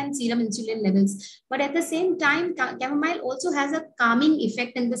HbA1c and serum insulin levels. But at the same time, chamomile also has a calming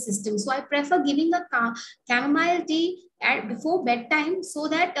effect in the system. So I prefer giving a chamomile tea before bedtime so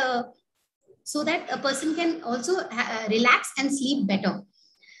that a person can also relax and sleep better.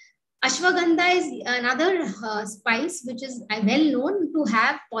 Ashwagandha is another spice which is well known to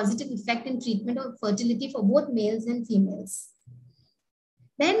have positive effect in treatment of fertility for both males and females.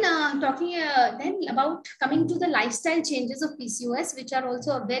 Then talking then about coming to the lifestyle changes of PCOS, which are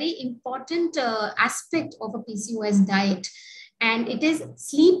also a very important aspect of a PCOS diet, and it is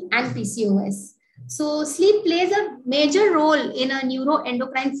sleep and PCOS. So sleep plays a major role in a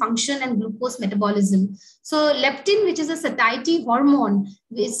neuroendocrine function and glucose metabolism. So leptin, which is a satiety hormone,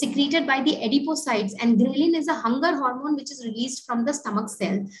 is secreted by the adipocytes, and ghrelin is a hunger hormone which is released from the stomach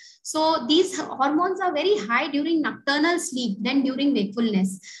cell. So these hormones are very high during nocturnal sleep than during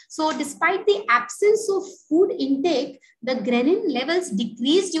wakefulness. So despite the absence of food intake, the ghrelin levels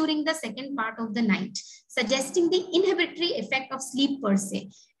decrease during the second part of the night. suggesting the inhibitory effect of sleep per se.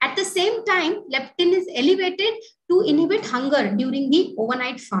 At the same time, leptin is elevated to inhibit hunger during the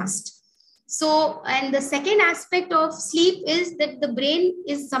overnight fast. So, and the second aspect of sleep is that the brain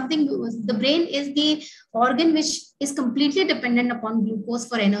is the organ which is completely dependent upon glucose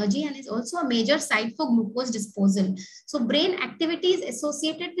for energy and is also a major site for glucose disposal. So brain activity is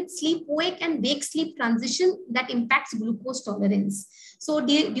associated with sleep-wake and wake-sleep transition that impacts glucose tolerance. So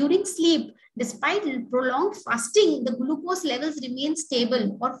during sleep, despite prolonged fasting, the glucose levels remain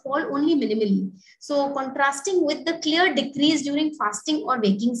stable or fall only minimally. So contrasting with the clear decrease during fasting or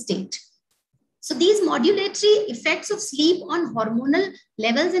waking state. So these modulatory effects of sleep on hormonal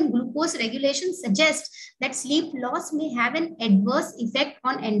levels and glucose regulation suggest that sleep loss may have an adverse effect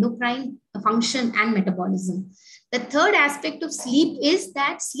on endocrine function and metabolism. The third aspect of sleep is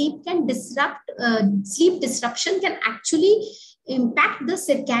that sleep disruption can actually impact the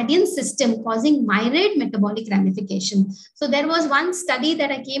circadian system, causing myriad metabolic ramification. So there was one study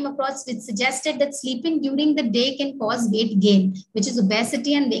that I came across which suggested that sleeping during the day can cause weight gain, which is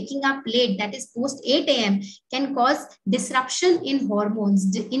obesity, and waking up late, that is post 8 a.m., can cause disruption in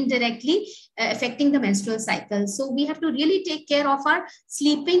hormones, indirectly affecting the menstrual cycle. So we have to really take care of our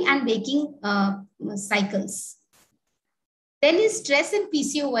sleeping and waking cycles. Then is stress and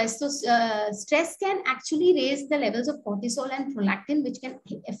PCOS. So stress can actually raise the levels of cortisol and prolactin, which can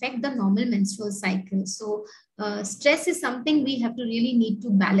affect the normal menstrual cycle. So stress is something we have to really need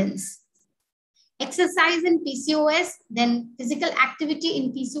to balance. Exercise in PCOS, then physical activity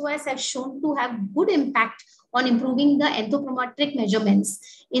in PCOS have shown to have good impact on improving the anthropometric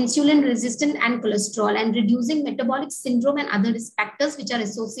measurements, insulin resistant and cholesterol, and reducing metabolic syndrome and other risk factors which are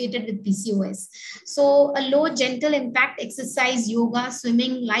associated with PCOS. So a low gentle impact exercise, yoga,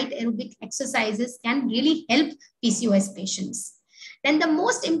 swimming, light aerobic exercises can really help PCOS patients. Then the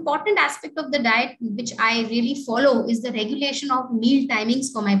most important aspect of the diet, which I really follow, is the regulation of meal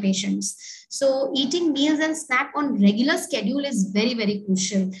timings for my patients. So eating meals and snack on regular schedule is very, very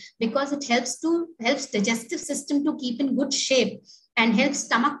crucial because it helps digestive system to keep in good shape and helps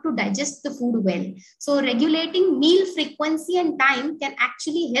stomach to digest the food well. So regulating meal frequency and time can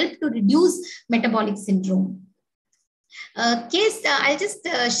actually help to reduce metabolic syndrome. I'll just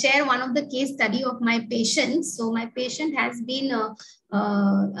share one of the case study of my patient. So my patient has been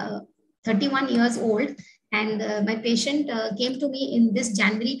 31 years old, and my patient came to me in this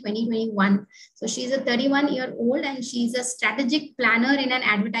January 2021. So she's a 31-year-old and she's a strategic planner in an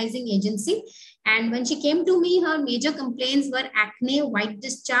advertising agency. And when she came to me, her major complaints were acne, white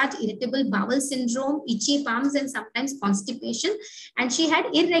discharge, irritable bowel syndrome, itchy palms, and sometimes constipation. And she had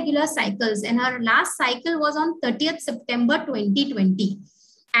irregular cycles. And her last cycle was on 30th September 2020.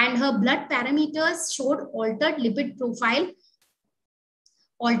 And her blood parameters showed altered lipid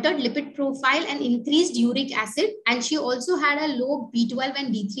profile and increased uric acid. And she also had a low B12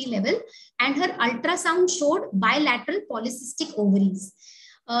 and D3 level. And her ultrasound showed bilateral polycystic ovaries.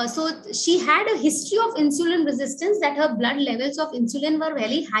 So she had a history of insulin resistance, that her blood levels of insulin were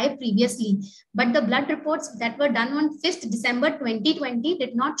very high previously, but the blood reports that were done on 5th December 2020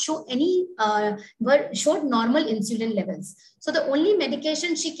 did not show any, showed normal insulin levels. So the only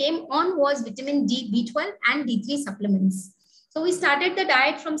medication she came on was vitamin D, B12 and D3 supplements. So we started the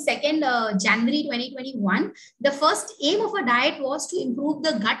diet from 2nd January 2021. The first aim of our diet was to improve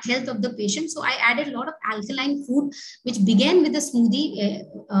the gut health of the patient. So I added a lot of alkaline food, which began with a smoothie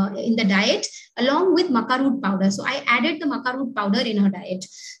in the diet, along with maca root powder. So I added the maca root powder in her diet,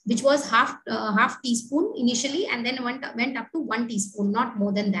 which was half teaspoon initially, and then went up to 1 teaspoon, not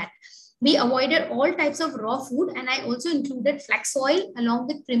more than that. We avoided all types of raw food, and I also included flax oil along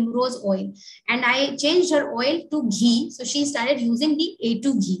with primrose oil. And I changed her oil to ghee. So she started using the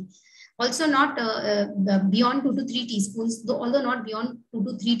A2 ghee. Also not beyond 2 to 3 teaspoons, although not beyond 2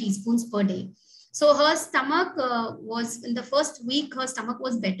 to 3 teaspoons per day. So her stomach was, in the first week, her stomach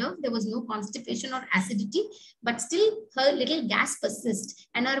was better. There was no constipation or acidity, but still her little gas persists.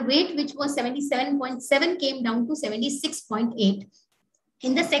 And her weight, which was 77.7, came down to 76.8.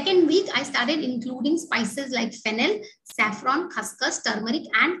 In the second week, I started including spices like fennel, saffron, khaskhas, turmeric,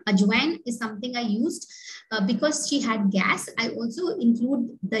 and ajwain is something I used because she had gas. I also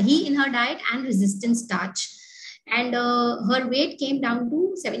include dahi in her diet and resistant starch. And her weight came down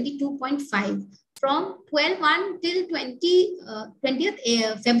to 72.5. From 12/1 till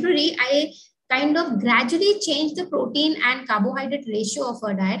 20th February, I kind of gradually changed the protein and carbohydrate ratio of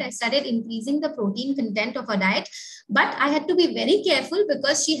her diet. I started increasing the protein content of her diet, but I had to be very careful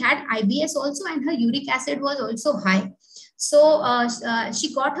because she had IBS also, and her uric acid was also high. So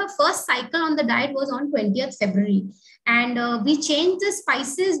she got her first cycle on the diet was on 20th February. And we changed the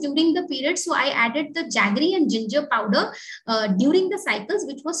spices during the period. So I added the jaggery and ginger powder during the cycles,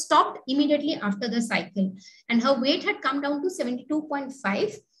 which was stopped immediately after the cycle. And her weight had come down to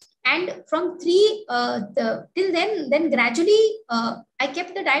 72.5. And from till then gradually I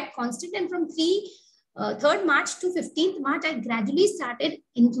kept the diet constant. And from 3rd March to 15th March, I gradually started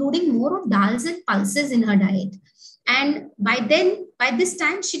including more of dals and pulses in her diet. And by this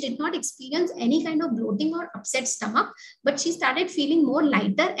time, she did not experience any kind of bloating or upset stomach, but she started feeling more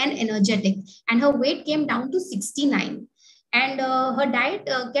lighter and energetic. And her weight came down to 69. And her diet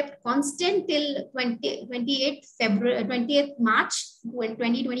kept constant till 20th March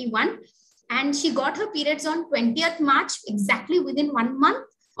 2021. And she got her periods on 20th March, exactly within 1 month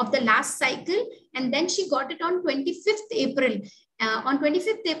of the last cycle. And then she got it on 25th April. On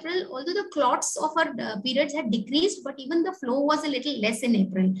 25th April, although the clots of her periods had decreased, but even the flow was a little less in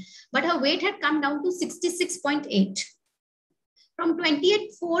April. But her weight had come down to 66.8. From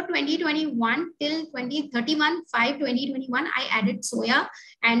 28/4/2021 till 31/5/2021, I added soya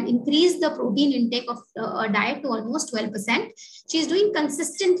and increased the protein intake of her diet to almost 12%. She's doing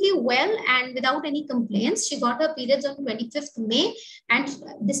consistently well and without any complaints. She got her periods on 25th May, and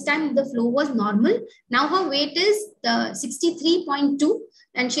this time the flow was normal. Now her weight is 63.2,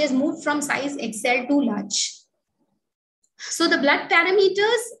 and she has moved from size XL to large. So the blood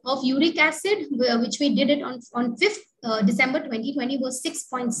parameters of uric acid, which we did it on 5th December 2020, was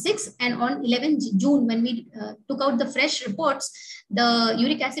 6.6. And on 11th June, when we took out the fresh reports, the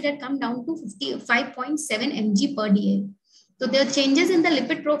uric acid had come down to 55.7 mg per DL. So the changes in the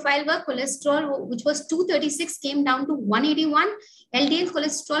lipid profile were cholesterol, which was 236, came down to 181. LDL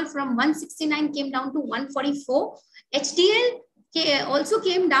cholesterol from 169 came down to 144. HDL also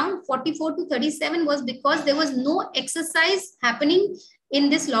came down 44 to 37, was because there was no exercise happening in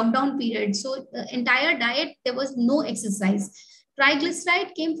this lockdown period. So the entire diet, there was no exercise.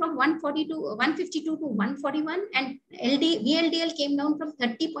 Triglyceride came from 152 to 141, and VLDL came down from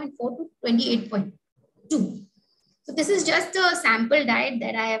 30.4 to 28.2. So this is just a sample diet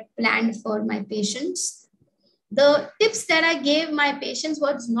that I have planned for my patients. The tips that I gave my patients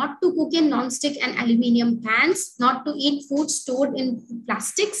was not to cook in non-stick and aluminium pans, not to eat food stored in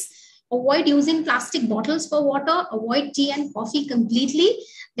plastics, avoid using plastic bottles for water, avoid tea and coffee completely.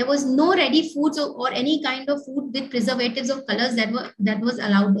 There was no ready foods or any kind of food with preservatives or colors that was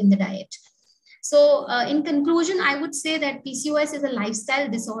allowed in the diet. So in conclusion, I would say that PCOS is a lifestyle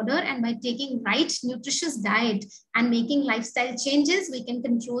disorder, and by taking right nutritious diet and making lifestyle changes, we can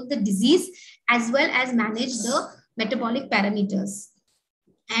control the disease as well as manage the metabolic parameters.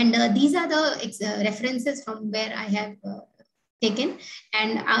 And these are the references from where I have taken.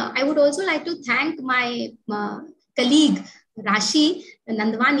 And I would also like to thank my colleague, Rashi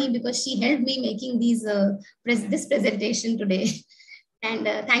Nandwani, because she helped me making this presentation today. And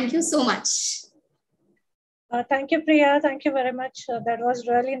thank you so much. Thank you, Priya. Thank you very much. That was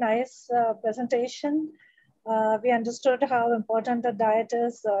really nice presentation. We understood how important the diet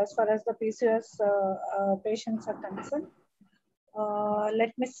is as far as the PCOS patients are concerned.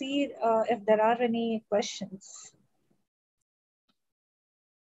 Let me see if there are any questions.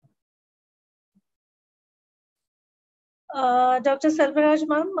 Dr. Selvaraj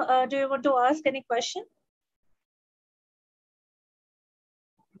ma'am, do you want to ask any question?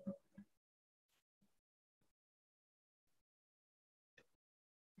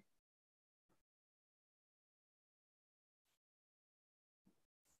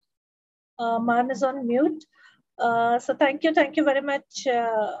 Ma'am is on mute. So thank you very much,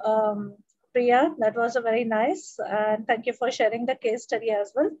 Priya. That was a very nice, and thank you for sharing the case study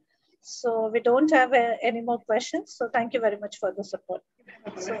as well. So we don't have any more questions. So thank you very much for the support.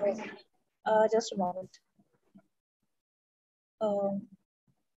 So just a moment.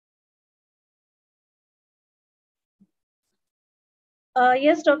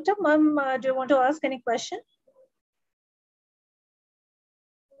 Yes, doctor, ma'am, do you want to ask any question?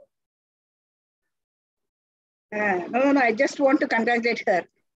 No, I just want to congratulate her.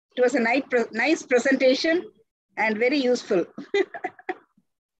 It was a nice presentation and very useful.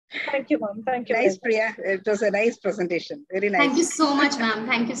 Thank you, ma'am. Thank you. Nice, Priya. It was a nice presentation. Very nice. Thank you so much, ma'am.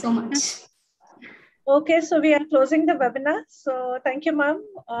 Thank you so much. Okay, so we are closing the webinar. So thank you, ma'am.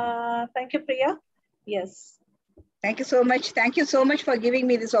 Thank you, Priya. Yes. Thank you so much. Thank you so much for giving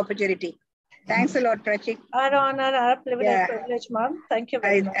me this opportunity. Thanks a lot, Prachik. Our honor, our privilege, ma'am. Thank you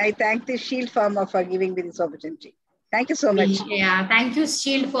very much. I thank the Shield Pharma for giving me this opportunity. Thank you so much. Yeah, thank you,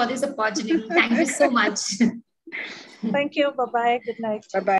 Shield, for this opportunity. Thank you so much. Thank you. Bye-bye. Good night. Bye-bye.